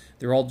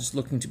 They're all just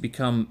looking to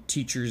become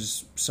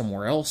teachers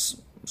somewhere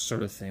else,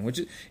 sort of thing,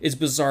 which is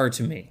bizarre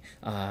to me.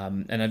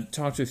 And I've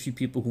talked to a few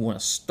people who want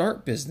to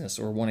start business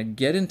or want to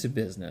get into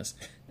business,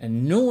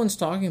 and no one's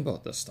talking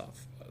about this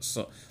stuff.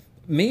 So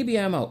maybe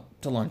I'm out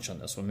to lunch on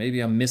this one.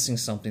 Maybe I'm missing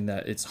something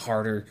that it's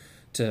harder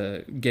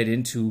to get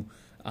into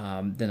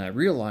than I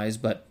realize.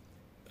 But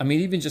I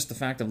mean, even just the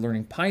fact of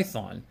learning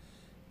Python,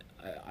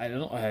 I don't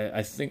know.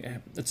 I think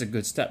it's a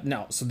good step.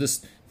 Now, so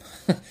this,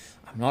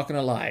 I'm not going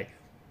to lie.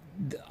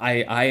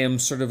 I am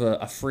sort of a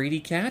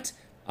fraidy cat.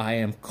 I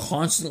am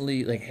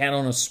constantly like head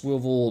on a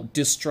swivel,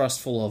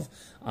 distrustful of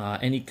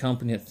any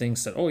company that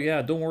thinks that, oh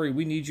yeah, don't worry,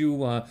 we need you.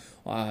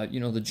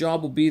 The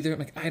job will be there. I'm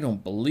like, I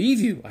don't believe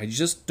you. I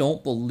just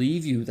don't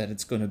believe you that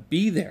it's going to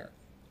be there.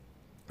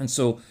 And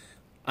so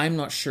I'm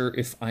not sure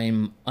if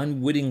I'm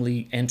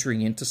unwittingly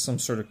entering into some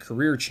sort of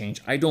career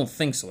change. I don't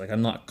think so. Like,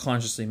 I'm not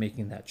consciously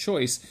making that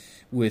choice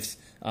with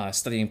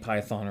studying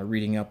Python or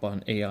reading up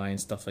on AI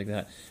and stuff like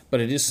that. But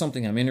it is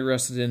something I'm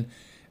interested in.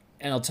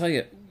 And I'll tell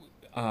you,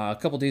 a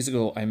couple days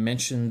ago, I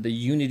mentioned the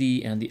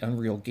Unity and the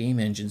Unreal game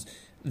engines.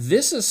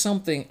 This is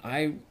something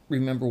I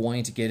remember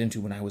wanting to get into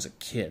when I was a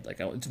kid. Like,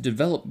 to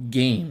develop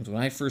games.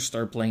 When I first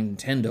started playing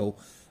Nintendo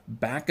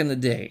back in the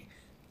day,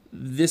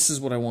 this is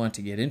what I wanted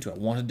to get into. I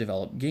want to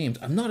develop games.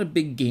 I'm not a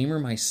big gamer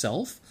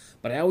myself,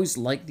 but I always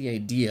liked the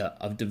idea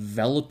of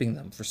developing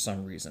them for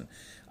some reason.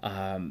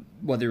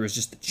 Whether it was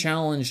just the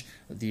challenge,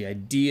 the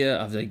idea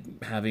of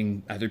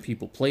having other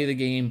people play the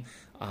game,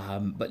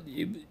 but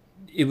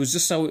it was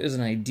just so as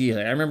an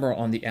idea. I remember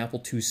on the Apple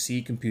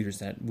IIc computers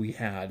that we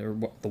had, or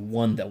the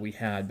one that we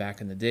had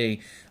back in the day,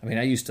 I mean,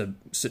 I used to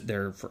sit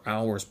there for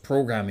hours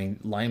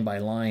programming line by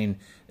line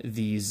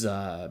these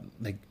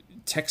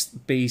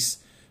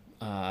text-based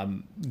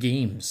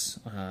games,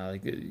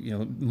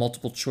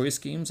 multiple choice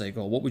games. I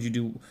go, what would you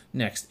do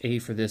next? A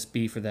for this,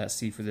 B for that,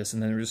 C for this,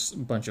 and then there's a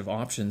bunch of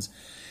options.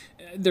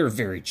 They're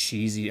very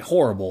cheesy,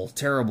 horrible,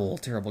 terrible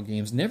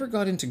games. Never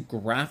got into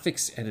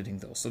graphics editing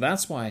though, so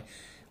that's why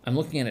I'm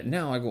looking at it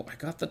now. I go, I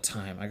got the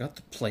time, I got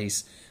the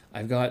place,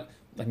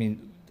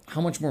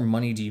 how much more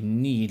money do you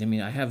need? I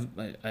mean, I have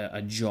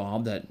a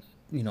job that,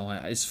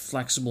 is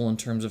flexible in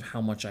terms of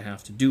how much I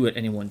have to do at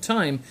any one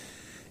time.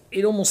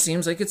 It almost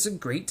seems like it's a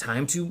great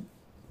time to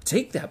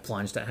take that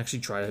plunge to actually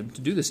try to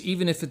do this,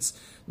 even if it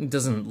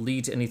doesn't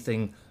lead to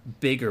anything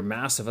big or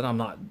massive. And I'm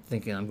not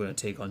thinking I'm going to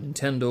take on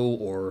Nintendo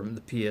or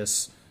the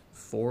PS4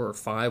 or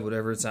 5,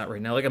 whatever it's at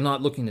right now. Like, I'm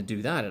not looking to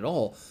do that at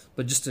all,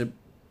 but just to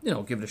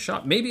give it a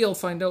shot. Maybe I'll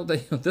find out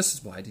that this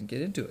is why I didn't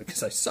get into it,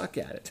 because I suck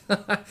at it.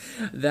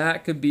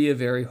 That could be a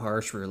very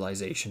harsh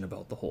realization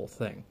about the whole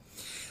thing.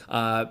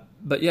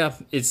 But yeah,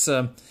 it's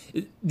the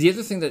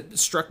other thing that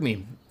struck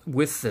me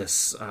with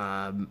this,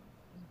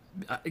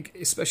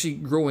 especially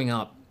growing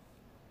up.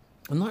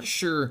 I'm not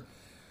sure.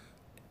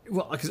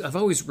 Well, because I've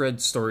always read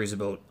stories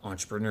about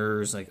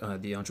entrepreneurs, like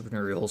the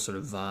entrepreneurial sort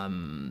of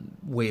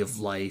way of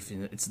life,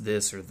 and it's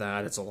this or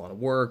that. It's a lot of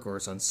work, or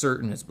it's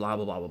uncertain. It's blah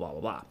blah blah blah blah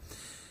blah blah.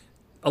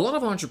 A lot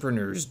of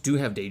entrepreneurs do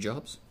have day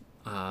jobs.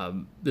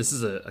 This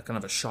is a kind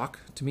of a shock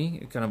to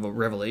me, kind of a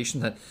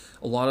revelation that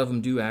a lot of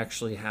them do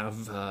actually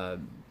have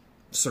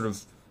sort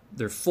of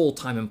their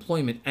full-time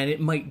employment, and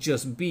it might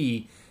just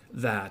be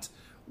that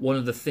one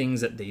of the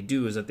things that they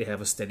do is that they have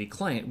a steady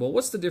client. Well,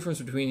 what's the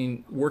difference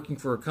between working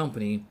for a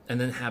company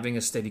and then having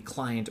a steady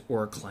client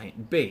or a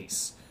client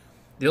base?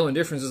 The only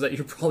difference is that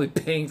you're probably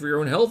paying for your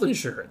own health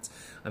insurance,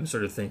 I'm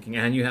sort of thinking,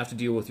 and you have to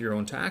deal with your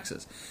own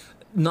taxes.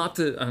 I'm not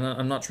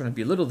trying to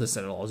belittle this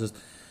at all. It's just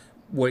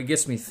what it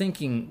gets me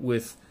thinking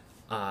with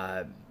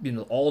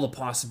all the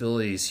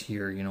possibilities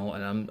here,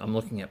 and I'm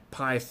looking at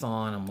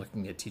Python, I'm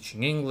looking at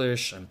teaching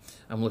English,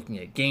 I'm looking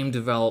at game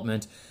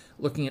development,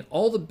 looking at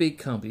all the big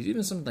companies,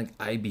 even something like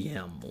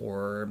IBM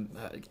or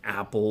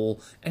Apple,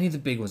 any of the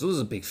big ones. Those are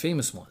the big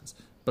famous ones.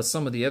 But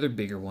some of the other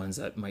bigger ones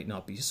that might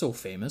not be so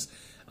famous,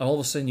 and all of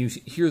a sudden you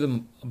hear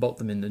about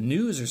them in the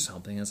news or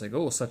something, and it's like,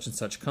 oh, such and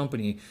such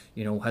company,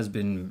 has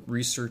been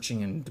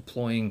researching and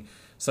deploying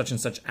such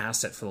and such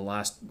asset for the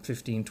last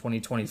 15,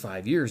 20,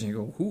 25 years, and you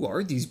go, who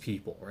are these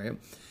people, right?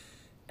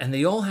 And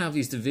they all have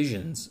these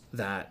divisions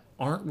that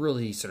aren't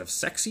really sort of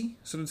sexy,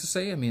 sort of to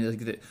say. I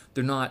mean,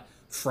 they're not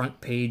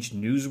front page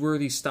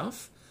newsworthy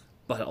stuff,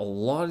 but a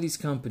lot of these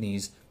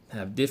companies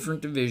have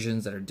different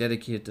divisions that are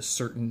dedicated to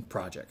certain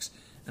projects.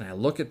 And I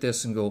look at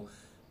this and go,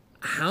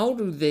 how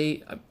do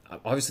they,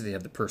 obviously they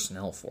have the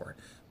personnel for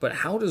it, but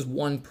how does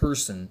one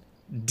person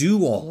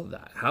do all of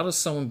that? How does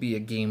someone be a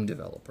game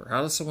developer?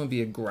 How does someone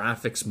be a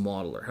graphics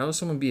modeler? How does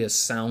someone be a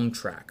sound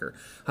tracker?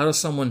 How does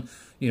someone,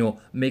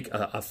 make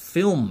a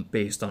film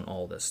based on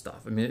all this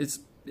stuff? I mean,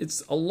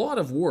 it's a lot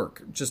of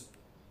work,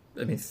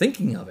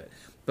 thinking of it.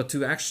 But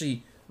to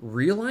actually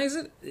realize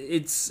it,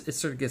 it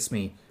sort of gets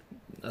me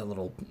a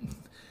little...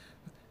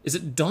 Is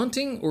it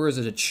daunting or is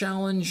it a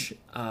challenge?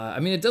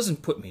 It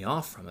doesn't put me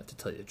off from it, to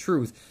tell you the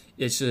truth.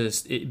 It's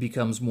just, it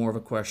becomes more of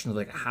a question of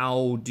like,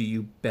 how do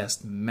you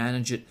best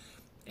manage it?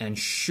 And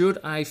should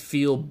I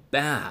feel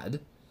bad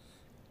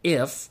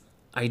if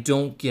I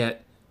don't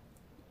get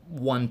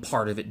one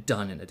part of it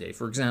done in a day.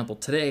 For example,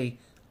 today,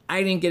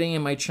 I didn't get any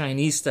of my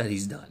Chinese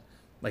studies done.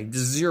 Like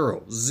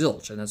zero,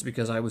 zilch. And that's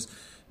because I was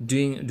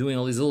doing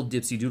all these little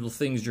dipsy doodle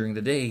things during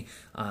the day,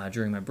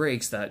 during my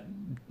breaks, that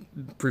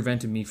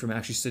prevented me from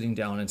actually sitting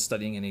down and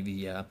studying any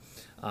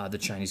of the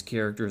Chinese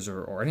characters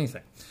or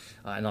anything.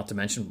 Not to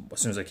mention, as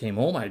soon as I came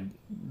home, I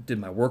did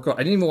my workout.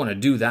 I didn't even want to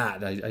do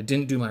that. I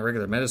didn't do my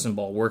regular medicine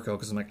ball workout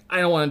because I'm like, I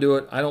don't want to do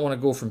it. I don't want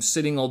to go from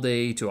sitting all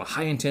day to a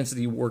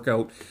high-intensity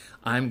workout.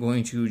 I'm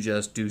going to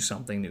just do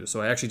something new.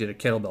 So I actually did a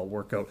kettlebell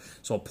workout.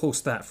 So I'll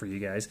post that for you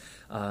guys.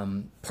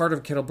 Part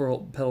of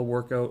kettlebell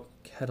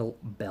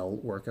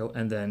workout,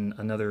 and then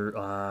another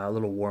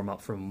little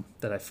warm-up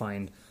that I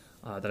found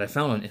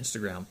on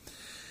Instagram.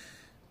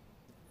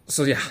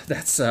 So yeah,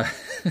 that's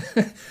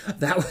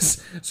that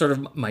was sort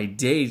of my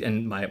day,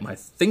 and my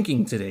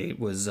thinking today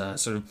was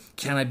sort of,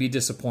 can I be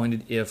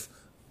disappointed if,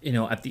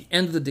 at the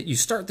end of the day, you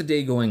start the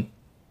day going,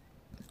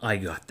 I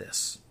got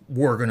this.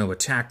 We're going to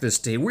attack this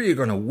day. We're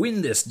going to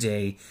win this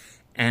day,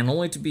 and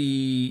only to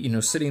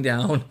be, sitting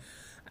down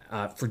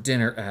for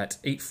dinner at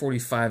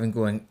 8:45 and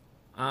going,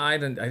 I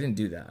didn't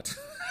do that.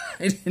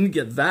 I didn't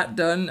get that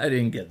done. I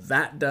didn't get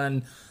that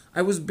done.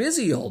 I was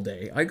busy all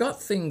day. I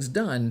got things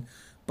done,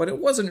 but it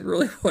wasn't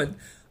really what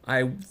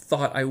I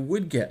thought I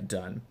would get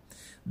done.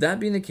 That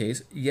being the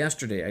case,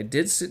 yesterday I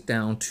did sit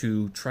down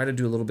to try to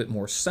do a little bit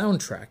more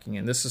sound tracking,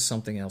 and this is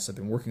something else I've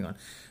been working on.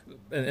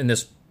 And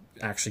this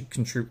actually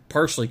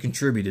partially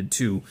contributed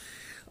to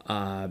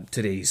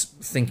today's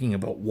thinking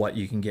about what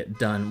you can get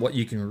done, what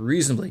you can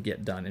reasonably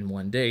get done in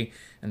one day.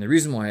 And the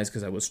reason why is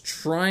because I was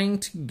trying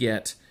to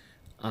get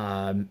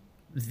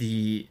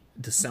the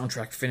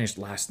soundtrack finished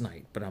last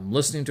night, but I'm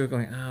listening to it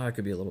going, I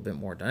could be a little bit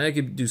more done. I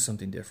could do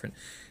something different.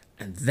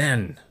 And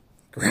then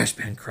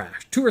GarageBand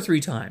crashed 2 or 3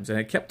 times, and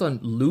I kept on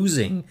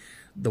losing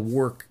the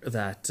work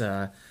that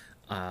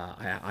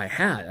I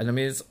had. And I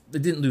mean, it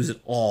didn't lose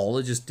it all.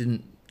 It just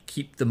didn't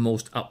keep the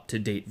most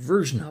up-to-date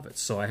version of it.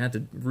 So I had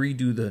to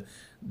redo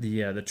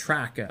the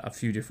track a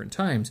few different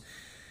times.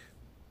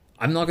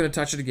 I'm not going to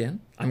touch it again.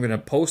 I'm going to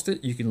post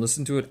it. You can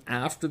listen to it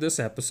after this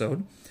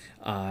episode.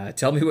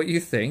 Tell me what you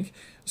think.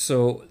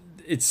 So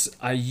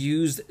I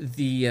used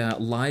the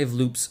live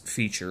loops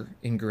feature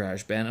in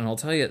GarageBand, and I'll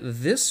tell you,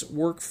 this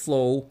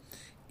workflow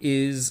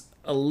is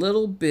a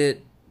little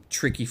bit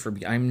tricky for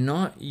me. I'm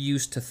not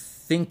used to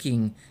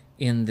thinking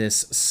in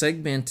this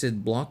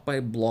segmented block by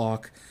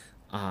block,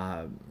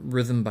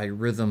 rhythm by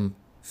rhythm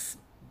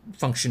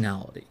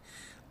functionality.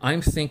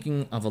 I'm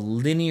thinking of a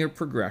linear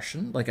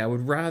progression. Like I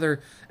would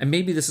rather, and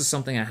maybe this is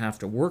something I have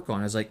to work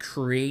on, is like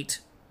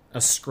create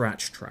a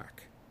scratch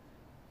track.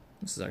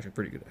 This is actually a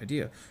pretty good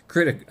idea.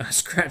 Create a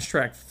scratch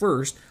track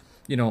first,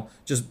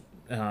 just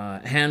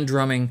hand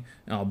drumming,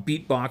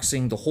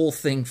 beatboxing, the whole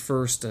thing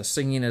first,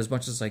 singing as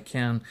much as I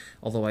can,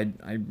 although I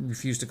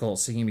refuse to call it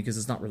singing because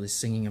it's not really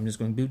singing. I'm just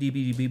going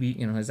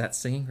boo-dee-bee-dee-bee-bee, is that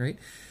singing, right?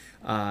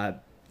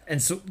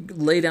 And so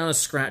lay down a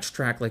scratch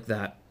track like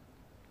that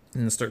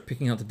and then start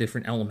picking out the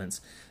different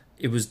elements.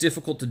 It was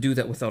difficult to do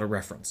that without a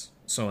reference.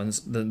 So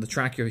the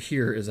track you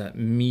hear is that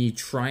me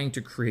trying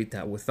to create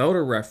that without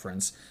a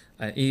reference,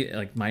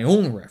 like my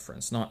own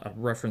reference, not a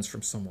reference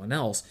from someone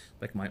else,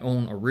 like my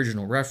own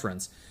original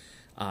reference.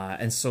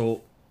 And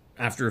so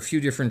after a few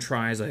different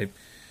tries, I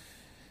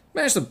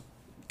managed to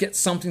get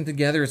something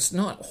together. It's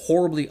not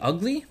horribly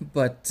ugly,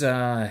 but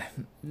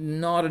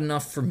not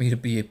enough for me to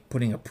be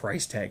putting a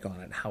price tag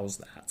on it. How's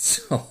that?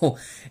 So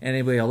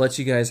anyway, I'll let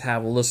you guys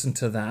have a listen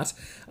to that.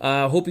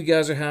 Hope you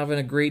guys are having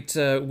a great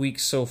week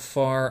so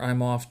far.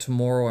 I'm off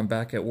tomorrow. I'm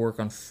back at work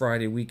on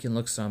Friday weekend.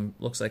 Looks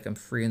like I'm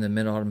free, and the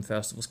Mid-Autumn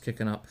Festival's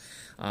kicking up.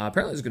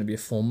 Apparently there's going to be a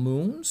full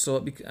moon, so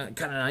it'd be kind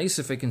of nice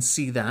if I can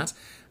see that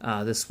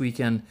this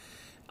weekend.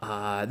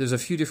 There's a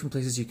few different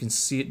places you can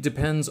see it.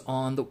 Depends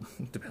on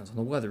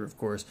the weather, of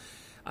course.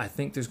 I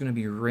think there's going to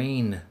be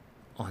rain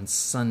on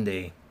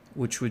Sunday,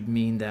 which would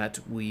mean that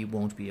we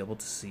won't be able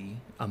to see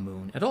a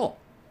moon at all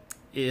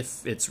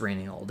if it's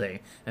raining all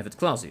day, if it's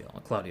cloudy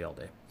all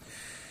day.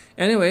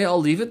 Anyway, I'll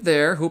leave it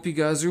there. Hope you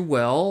guys are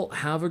well.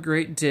 Have a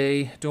great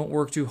day. Don't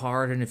work too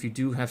hard, and if you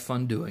do, have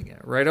fun doing it.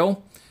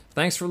 Righto?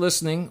 Thanks for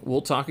listening.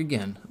 We'll talk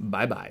again.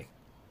 Bye-bye.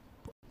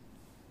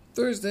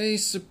 Thursday,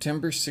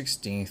 September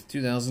 16th,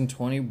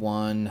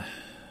 2021.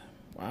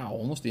 Wow,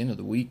 almost the end of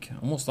the week.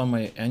 Almost on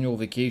my annual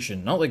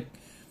vacation.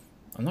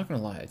 I'm not going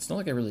to lie, it's not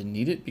like I really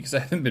need it because I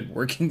haven't been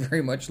working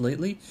very much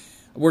lately.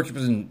 Work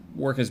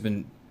has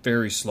been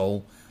very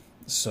slow,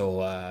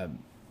 so I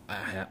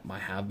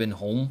have been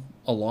home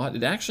a lot.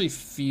 It actually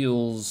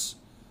feels...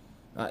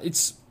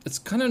 it's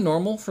kind of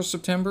normal for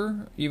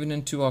September, even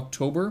into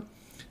October,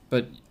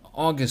 but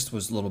August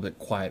was a little bit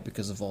quiet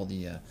because of all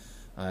the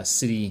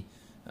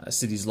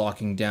cities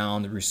locking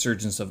down, the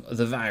resurgence of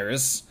the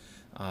virus,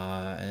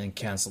 and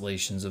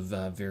cancellations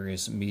of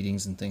various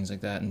meetings and things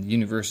like that, and the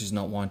university's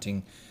not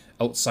wanting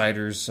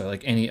outsiders,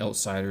 like any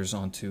outsiders,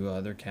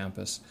 onto their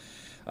campus.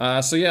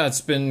 So yeah, it's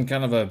been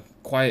kind of a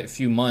quiet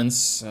few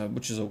months,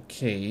 which is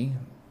okay.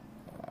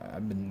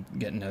 I've been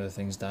getting other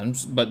things done,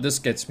 but this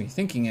gets me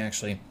thinking,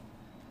 actually,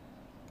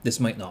 this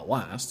might not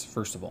last,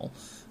 first of all.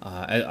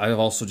 I've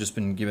also just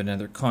been given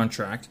another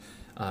contract,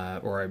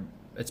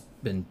 it's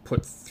been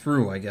put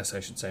through, I guess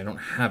I should say. I don't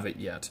have it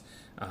yet,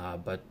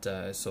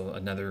 so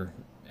another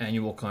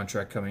annual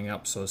contract coming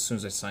up. So as soon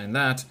as I sign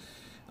that,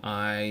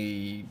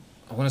 I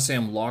want to say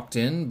I'm locked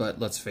in, but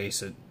let's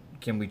face it,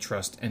 can we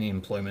trust any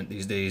employment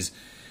these days?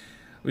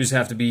 We just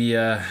have to be,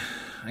 I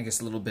guess,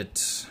 a little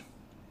bit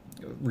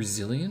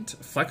resilient,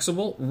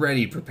 flexible,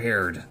 ready,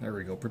 prepared. There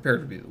we go.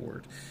 Prepared would be the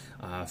word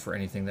for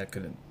anything that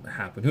could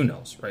happen. Who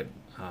knows, right?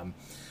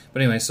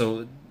 But anyway,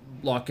 so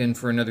lock in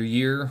for another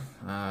year.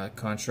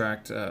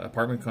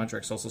 Apartment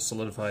contract's also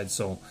solidified,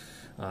 so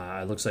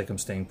it looks like I'm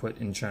staying put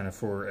in China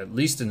for at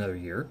least another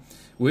year,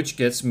 which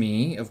gets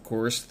me, of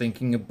course,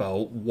 thinking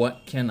about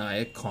what can I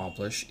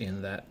accomplish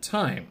in that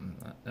time,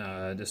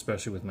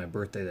 especially with my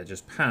birthday that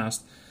just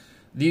passed.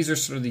 These are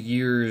sort of the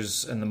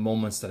years and the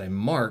moments that I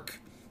mark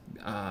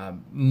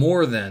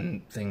more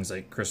than things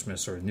like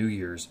Christmas or New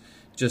Year's,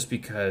 just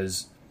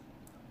because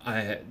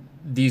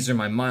these are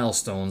my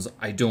milestones.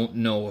 I don't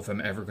know if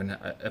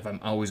I'm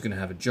always gonna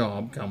have a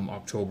job come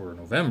October or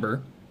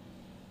November,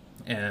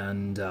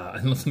 and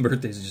the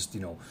birthday is just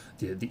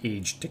the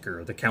age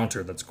ticker, the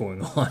counter that's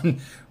going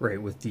on,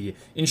 right? With the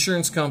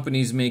insurance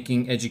companies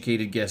making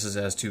educated guesses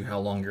as to how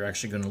long you're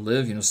actually going to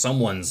live.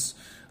 Someone's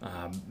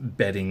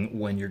betting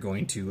when you're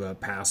going to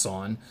pass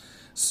on.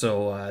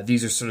 So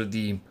these are sort of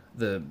the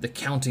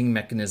counting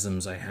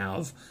mechanisms I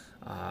have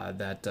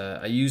that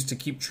I use to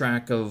keep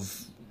track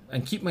of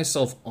and keep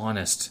myself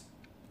honest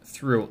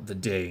throughout the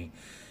day.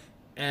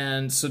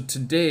 And so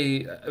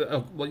today,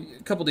 a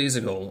couple days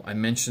ago, I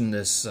mentioned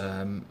this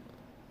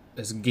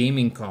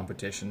gaming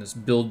competition, this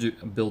build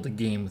a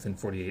game within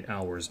 48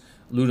 hours,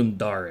 Ludum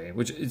Dare,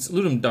 which it's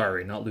Ludum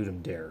Dare, not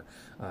Ludum Dare.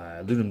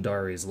 Ludum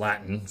Dare is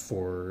Latin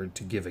for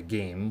to give a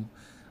game.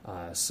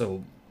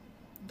 So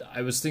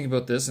I was thinking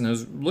about this, and I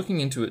was looking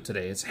into it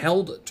today. It's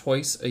held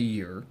twice a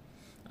year.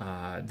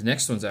 The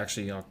next one's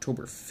actually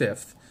October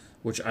 5th,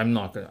 which I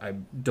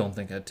don't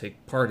think I'd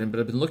take part in, but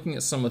I've been looking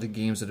at some of the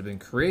games that have been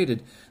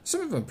created.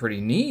 Some of them are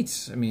pretty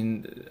neat. I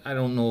mean, I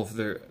don't know if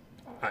they're...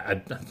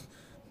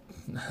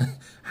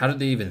 how did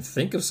they even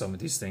think of some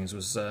of these things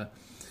was sort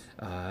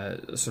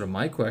of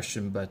my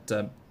question, but...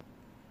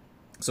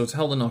 so it's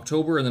held in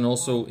October and then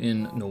also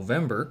in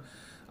November.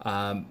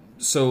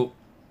 So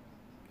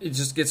it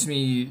just gets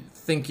me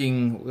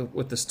thinking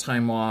with this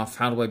time off,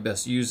 how do I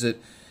best use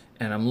it?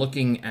 And I'm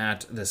looking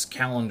at this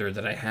calendar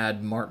that I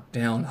had marked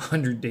down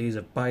 100 days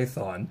of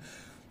Python.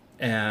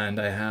 And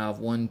I have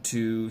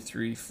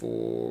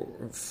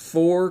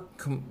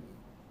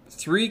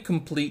 3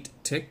 complete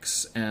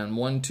ticks and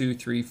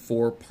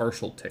 4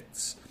 partial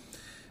ticks.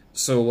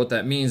 So what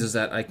that means is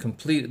that I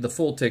completed the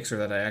full ticks, or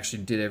that I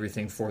actually did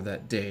everything for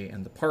that day,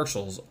 and the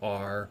partials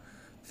are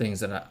things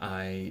that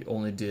I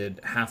only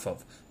did half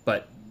of.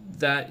 But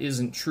that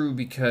isn't true,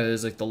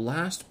 because like the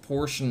last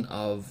portion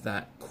of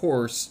that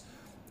course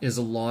is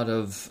a lot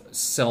of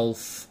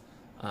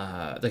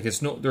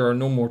there are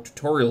no more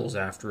tutorials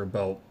after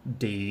about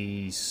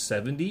day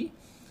 70.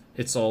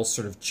 It's all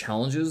sort of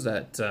challenges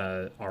that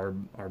are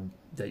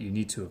that you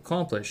need to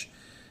accomplish,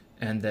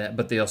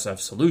 but they also have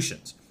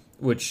solutions,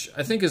 which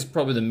I think is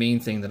probably the main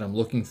thing that I'm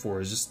looking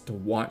for, is just to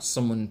watch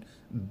someone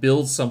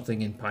build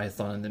something in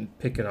Python and then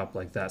pick it up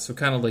like that. So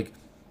kind of like,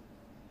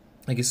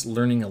 I guess,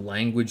 learning a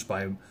language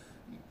by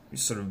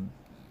sort of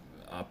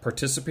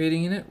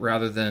participating in it,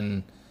 rather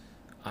than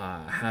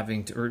by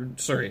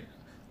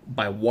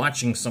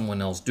watching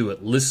someone else do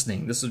it,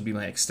 listening. This would be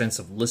my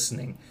extensive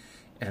listening,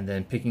 and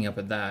then picking up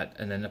at that,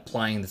 and then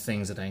applying the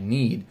things that I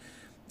need.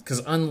 Because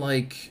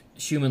unlike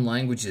human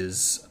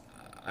languages,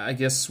 I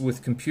guess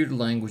with computer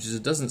languages,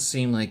 it doesn't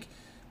seem like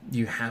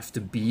you have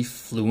to be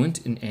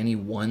fluent in any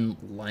one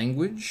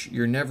language.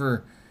 You're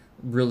never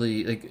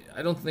really, like,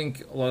 I don't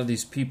think a lot of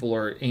these people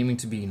are aiming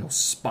to be,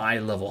 spy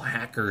level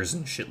hackers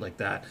and shit like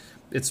that.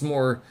 It's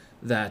more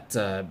that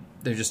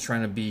they're just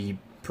trying to be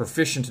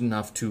proficient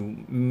enough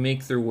to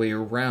make their way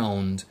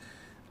around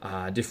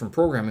different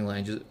programming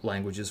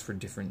languages for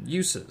different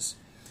uses.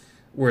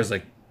 Whereas,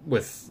 like,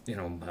 with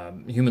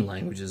human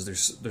languages,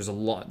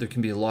 there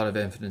can be a lot of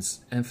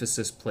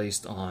emphasis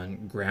placed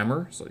on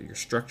grammar, so your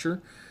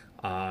structure,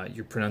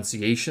 your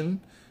pronunciation,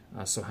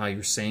 so how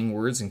you're saying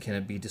words, and can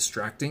it be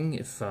distracting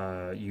if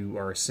you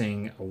are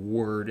saying a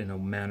word in a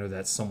manner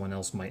that someone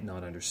else might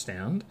not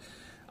understand,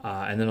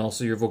 and then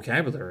also your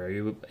vocabulary. Are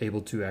you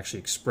able to actually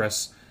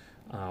express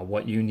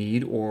what you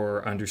need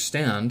or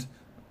understand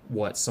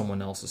what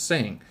someone else is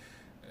saying?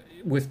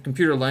 With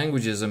computer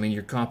languages, I mean,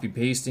 you're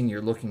copy-pasting,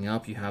 you're looking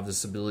up, you have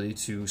this ability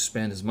to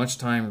spend as much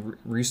time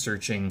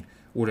researching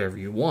whatever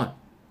you want.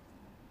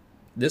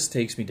 This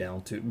brings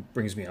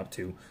me up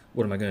to,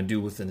 what am I going to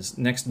do within this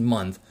next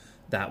month?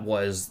 That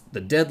was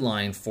the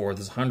deadline for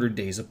this 100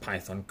 days of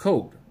Python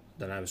code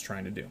that I was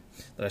trying to do,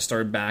 that I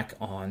started back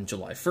on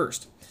July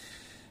 1st.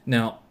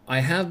 Now,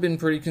 I have been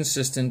pretty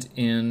consistent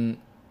in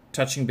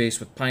touching base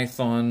with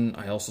Python.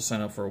 I also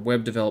signed up for a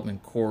web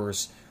development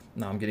course.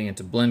 Now I'm getting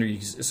into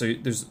Blender. So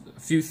there's a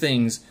few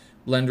things,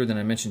 Blender, then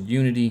I mentioned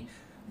Unity.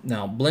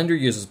 Now, Blender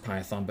uses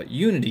Python, but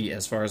Unity,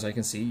 as far as I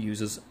can see,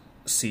 uses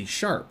C#.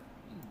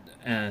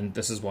 And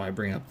this is why I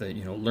bring up that,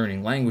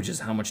 learning languages,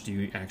 how much do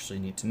you actually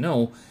need to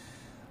know?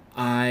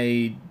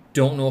 I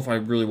don't know if I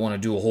really want to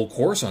do a whole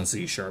course on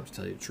C#, to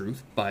tell you the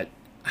truth, but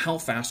how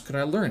fast could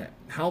I learn it?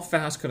 How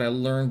fast could I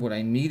learn what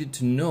I needed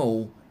to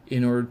know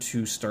in order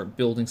to start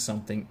building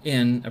something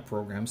in a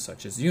program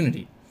such as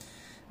Unity?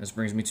 This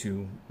brings me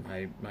to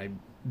my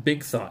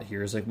big thought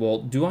here is like, well,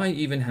 do I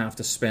even have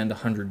to spend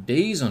 100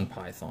 days on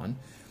Python?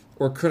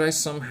 Or could I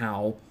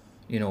somehow,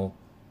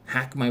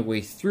 hack my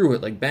way through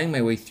it, like bang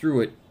my way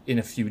through it in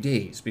a few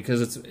days?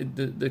 Because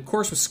the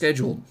course was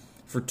scheduled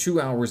for 2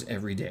 hours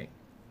every day.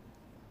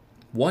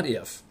 What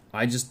if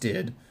I just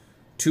did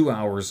 2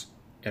 hours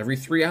every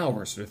 3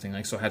 hours sort of thing?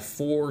 Like, so I had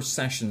 4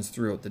 sessions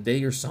throughout the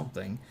day or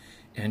something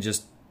and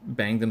just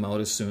banged them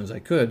out as soon as I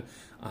could,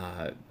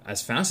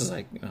 as fast as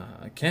I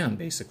can,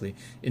 basically,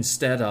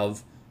 instead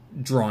of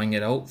drawing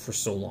it out for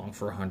so long,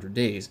 for 100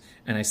 days.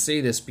 And I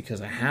say this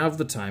because I have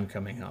the time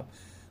coming up.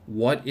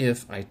 What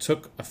if I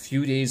took a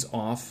few days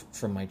off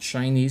from my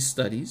Chinese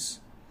studies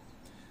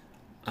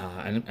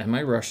and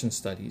my Russian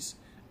studies,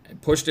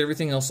 and pushed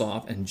everything else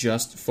off and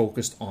just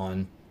focused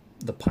on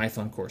the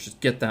Python course?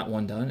 Just get that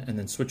one done and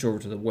then switch over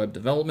to the web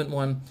development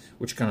one,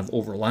 which kind of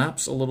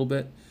overlaps a little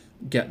bit.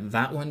 Get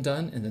that one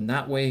done, and then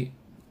that way,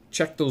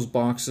 check those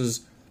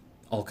boxes.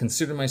 I'll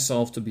consider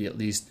myself to be at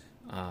least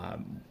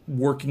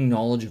working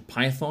knowledge of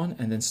Python,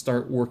 and then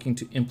start working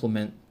to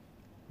implement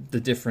the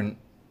different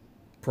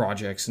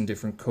projects and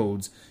different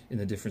codes in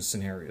the different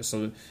scenarios.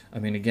 So, I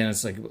mean, again,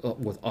 it's like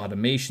with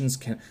automations,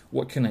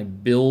 what can I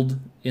build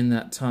in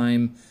that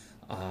time?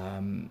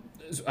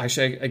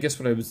 Actually, I guess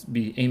what I would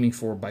be aiming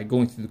for by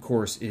going through the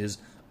course is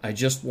I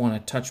just want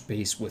to touch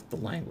base with the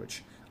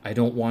language. I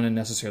don't want to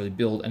necessarily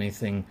build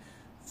anything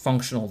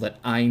functional that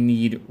I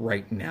need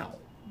right now.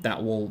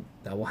 That will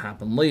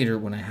happen later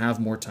when I have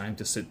more time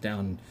to sit down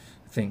and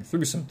think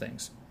through some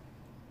things.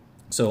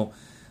 So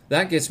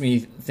that gets me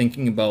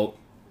thinking about,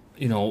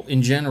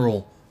 in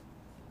general,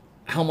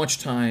 how much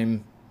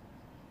time,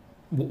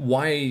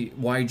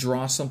 why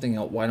draw something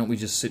out? Why don't we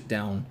just sit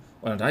down?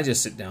 Why don't I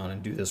just sit down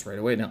and do this right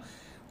away? Now,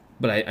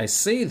 but I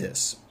say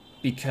this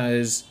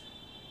because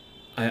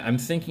I'm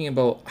thinking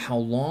about how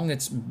long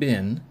it's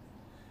been.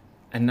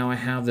 And now I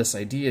have this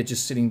idea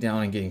just sitting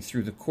down and getting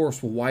through the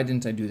course. Well, why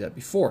didn't I do that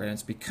before? And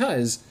it's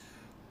because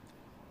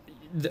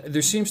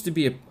there seems to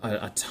be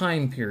a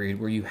time period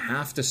where you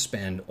have to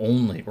spend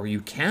only, or you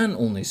can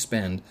only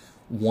spend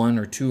 1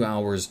 or 2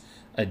 hours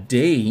a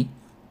day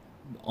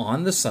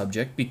on the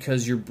subject,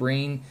 because your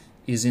brain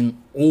is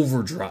in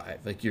overdrive.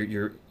 Like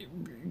you're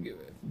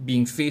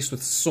being faced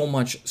with so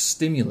much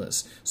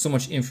stimulus, so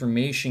much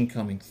information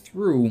coming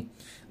through,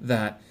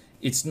 that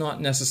it's not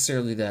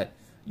necessarily that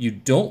you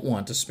don't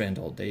want to spend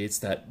all day, it's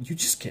that you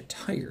just get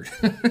tired,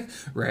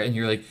 right? And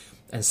you're like,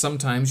 and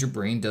sometimes your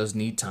brain does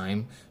need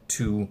time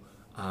to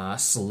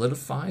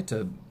solidify,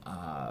 to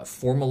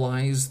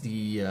formalize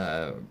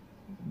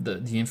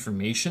the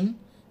information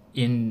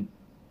in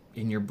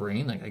your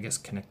brain. Like, I guess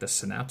connect the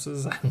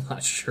synapses. I'm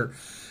not sure.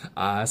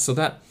 So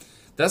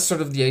that's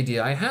sort of the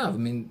idea I have. I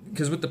mean,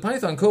 because with the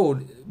Python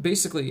code,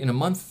 basically in a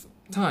month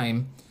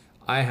time,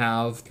 I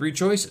have 3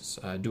 choices.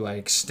 Do I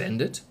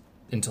extend it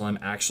until I'm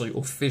actually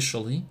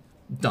officially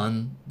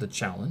done the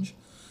challenge?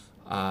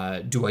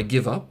 Do I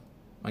give up?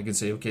 I can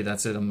say, okay,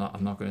 that's it. I'm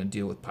not going to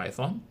deal with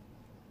Python.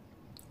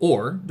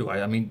 Or do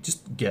I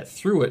just get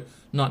through it?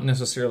 Not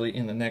necessarily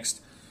in the next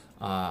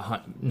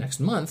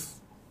month,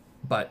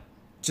 but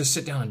just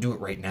sit down and do it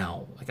right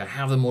now. Like, I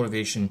have the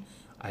motivation.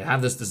 I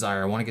have this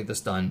desire. I want to get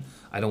this done.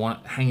 I don't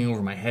want it hanging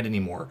over my head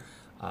anymore.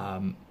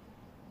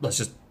 Let's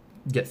just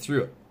get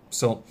through it.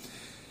 So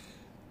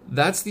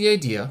that's the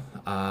idea.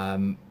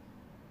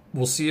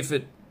 We'll see if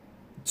it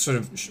sort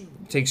of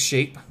takes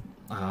shape.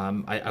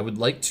 I would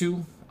like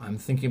to. I'm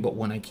thinking about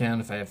when I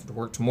can. If I have to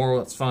work tomorrow,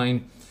 that's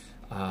fine.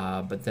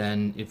 But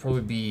then it'd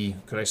probably be,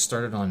 could I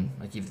start it on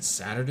like even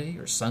Saturday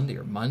or Sunday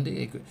or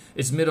Monday?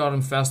 It's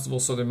Mid-Autumn Festival,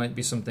 so there might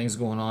be some things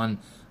going on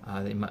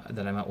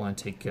that I might want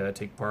to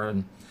take part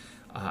in.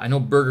 I know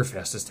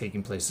Burgerfest is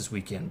taking place this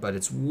weekend, but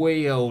it's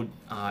way out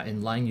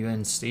in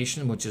Langyuan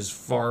Station, which is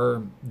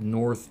far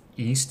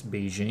northeast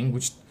Beijing,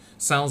 which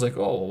sounds like,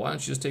 oh, why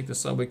don't you just take the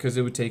subway? Because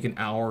it would take an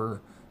hour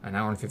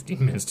and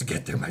 15 minutes to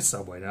get there by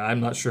subway. Now, I'm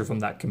not sure if I'm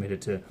that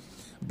committed to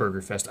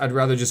Burgerfest. I'd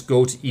rather just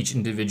go to each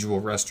individual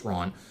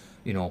restaurant,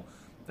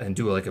 and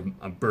do like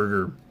a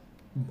burger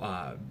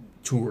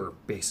tour,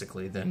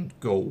 basically, than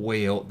go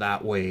way out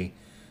that way.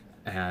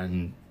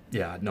 And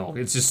yeah, no,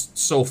 it's just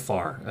so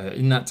far.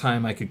 In that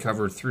time, I could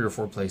cover 3 or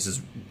 4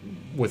 places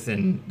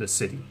within the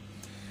city.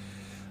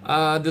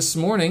 This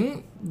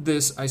morning,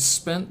 I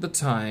spent the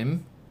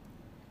time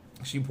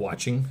actually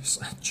watching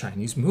a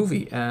Chinese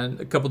movie, and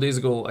a couple days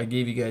ago I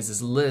gave you guys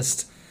this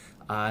list,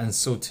 and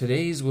so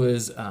today's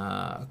was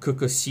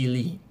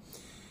Kukosili.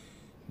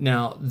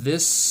 Now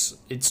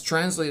it's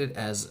translated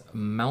as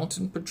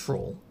Mountain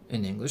Patrol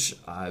in English. It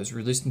was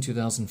released in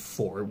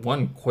 2004. It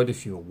won quite a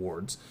few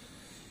awards.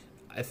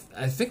 I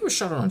think it was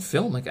shot on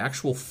film, like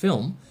actual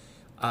film.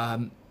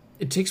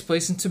 It takes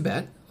place in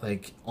Tibet,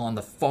 like on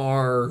the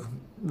far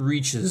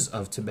reaches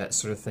of Tibet,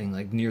 sort of thing,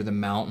 like near the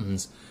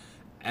mountains.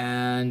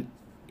 And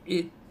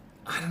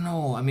I don't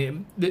know. I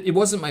mean, it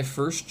wasn't my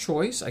first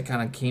choice. I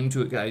kind of came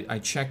to it. I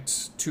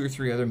checked 2 or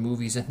 3 other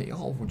movies, and they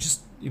all were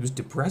just, it was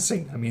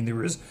depressing. I mean, there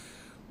was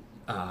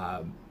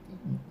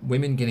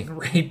women getting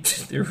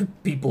raped. There were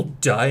people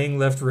dying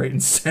left, right,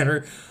 and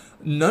center.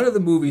 None of the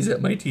movies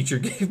that my teacher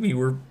gave me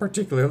were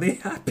particularly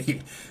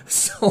happy.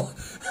 So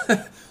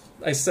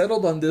I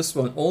settled on this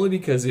one only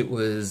because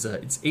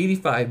it's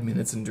 85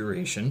 minutes in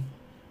duration.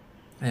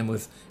 And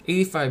with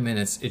 85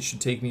 minutes, it should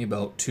take me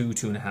about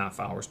 2.5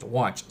 hours to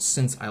watch,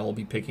 since I will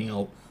be picking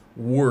out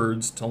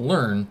words to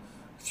learn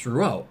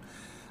throughout.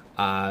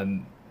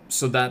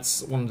 So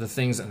that's one of the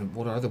things. And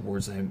what are the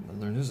words I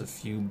learned? There's a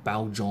few.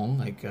 Baozhong,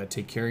 like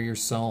take care of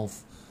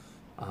yourself.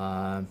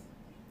 I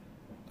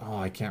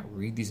can't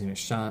read these names.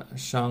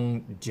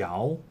 Shang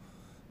Jiao,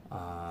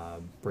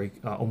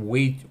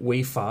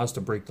 Wei Fa is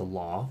to break the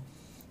law.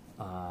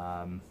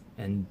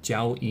 And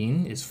Jiao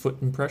Yin is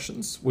foot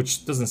impressions,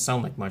 which doesn't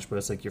sound like much, but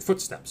it's like your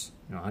footsteps.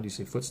 You know, how do you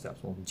say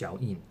footsteps? Well,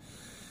 Jiao Yin.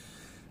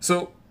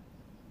 So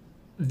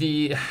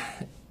it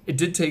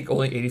did take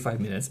only 85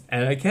 minutes,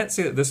 and I can't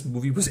say that this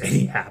movie was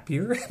any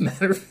happier.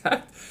 Matter of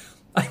fact,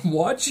 I'm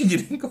watching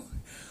it and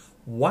going,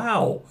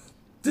 wow,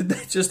 did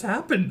that just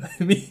happen?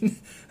 I mean,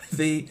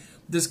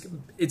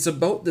 it's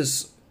about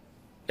this,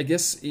 I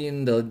guess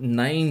in the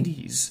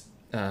 90s,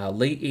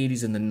 late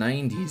 80s and the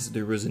 90s,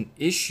 there was an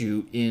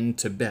issue in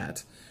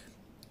Tibet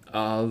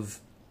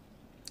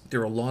there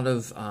were a lot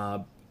of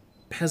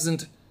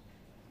peasant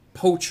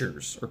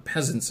poachers or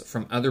peasants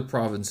from other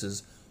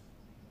provinces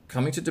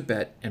coming to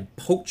Tibet and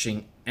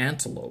poaching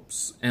antelope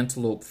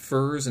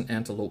furs and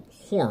antelope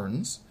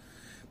horns,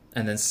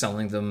 and then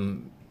selling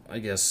them, I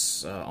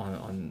guess,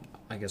 on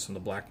the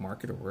black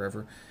market or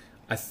wherever.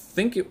 I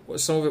think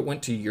some of it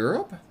went to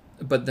Europe,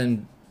 but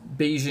then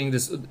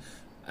Beijing,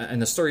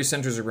 and the story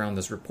centers around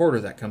this reporter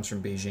that comes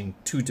from Beijing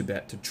to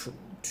Tibet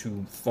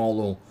to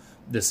follow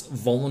this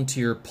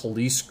volunteer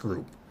police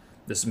group,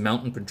 this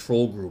mountain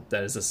patrol group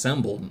that is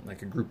assembled,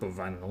 like a group of,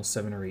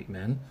 7 or 8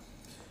 men.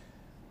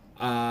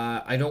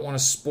 I don't want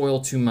to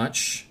spoil too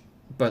much,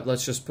 but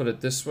let's just put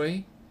it this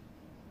way.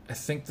 I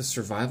think the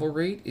survival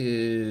rate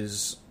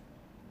is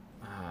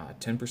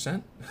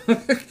 10%.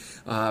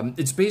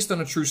 It's based on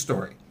a true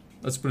story.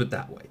 Let's put it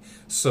that way.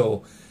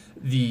 So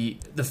the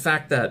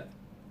fact that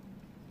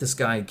this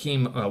guy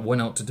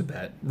went out to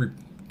Tibet,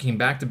 came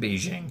back to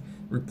Beijing,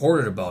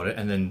 reported about it,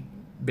 and then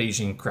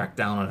Beijing cracked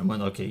down on it and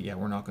went, okay, yeah,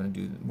 we're not going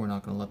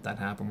to let that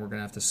happen. We're going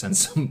to have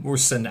to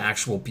send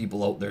actual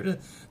people out there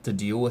to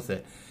deal with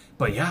it.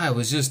 But yeah, it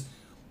was just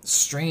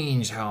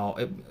strange how,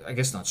 I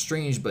guess not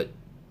strange, but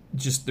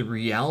just the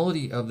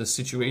reality of the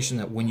situation,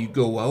 that when you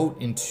go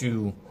out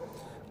into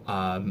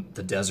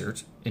the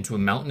desert, into a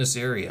mountainous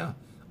area,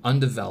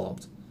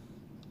 undeveloped,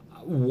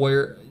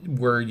 where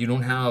you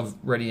don't have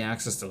ready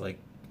access to like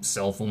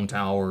cell phone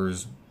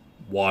towers,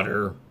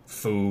 water,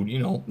 food,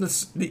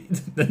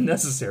 the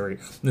necessary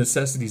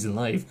necessities in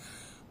life.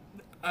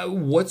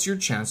 What's your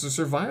chance of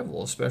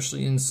survival,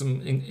 especially in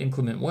some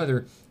inclement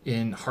weather,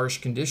 in harsh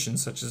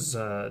conditions such as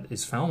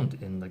is found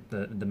in like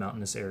the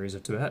mountainous areas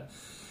of Tibet?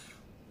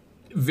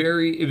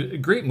 A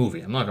great movie.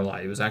 I'm not gonna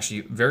lie, it was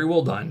actually very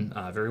well done,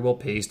 very well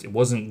paced. It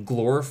wasn't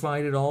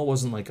glorified at all. It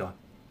wasn't like a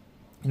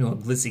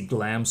glitzy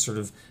glam sort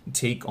of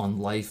take on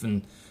life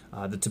in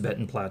the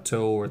Tibetan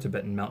plateau or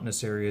Tibetan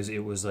mountainous areas.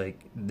 It was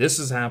like, this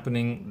is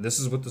happening. This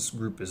is what this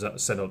group is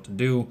set out to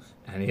do,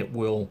 and it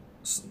will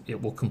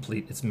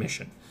complete its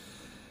mission.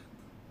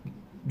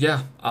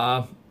 Yeah,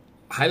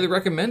 highly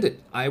recommend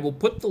it. I will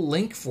put the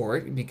link for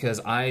it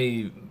because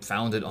I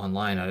found it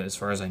online. As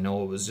far as I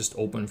know, it was just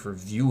open for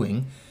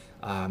viewing.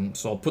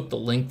 So I'll put the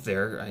link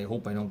there. I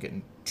hope I don't get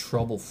in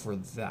trouble for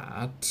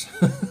that.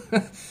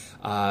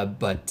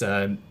 But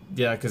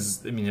yeah,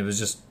 because it was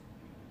just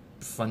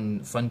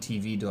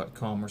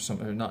funtv.com or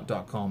something, or not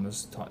 .com, it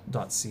was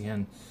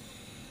 .cn.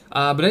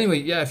 But anyway,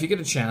 yeah, if you get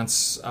a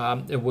chance,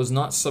 it was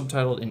not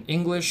subtitled in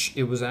English.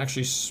 It was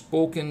actually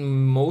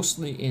spoken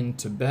mostly in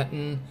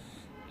Tibetan,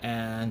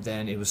 and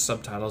then it was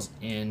subtitles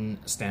in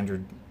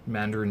standard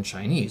Mandarin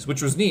Chinese,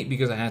 which was neat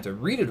because I had to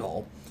read it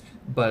all.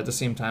 But at the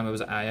same time,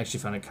 I actually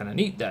found it kind of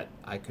neat that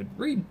I could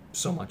read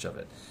so much of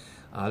it.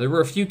 There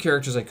were a few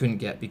characters I couldn't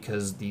get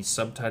because the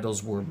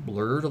subtitles were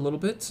blurred a little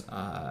bit.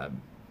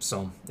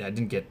 So yeah, I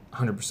didn't get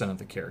 100% of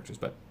the characters.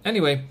 But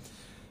anyway,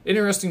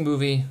 interesting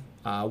movie.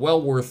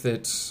 Well worth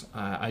it.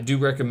 I do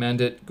recommend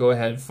it. Go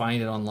ahead,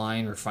 find it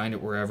online or find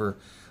it wherever.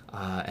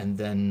 And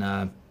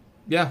then,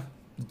 yeah,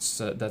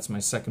 that's my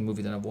second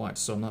movie that I've watched.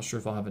 So I'm not sure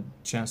if I'll have a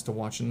chance to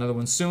watch another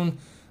one soon.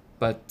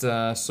 But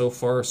so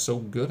far, so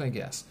good, I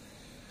guess.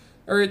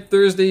 All right,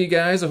 Thursday, you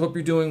guys. I hope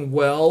you're doing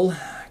well.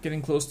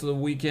 Getting close to the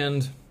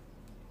weekend.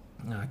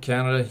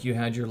 Canada, you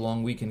had your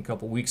long weekend a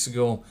couple weeks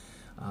ago.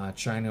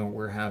 China,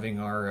 we're having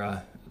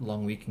our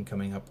long weekend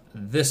coming up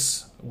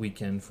this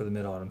weekend for the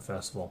Mid-Autumn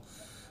Festival.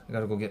 I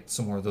gotta go get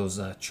some more of those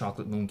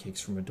chocolate mooncakes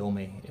from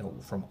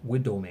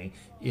Widome,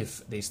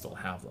 if they still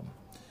have them.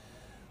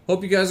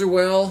 Hope you guys are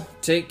well.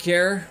 Take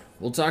care.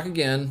 We'll talk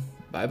again.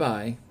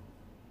 Bye-bye.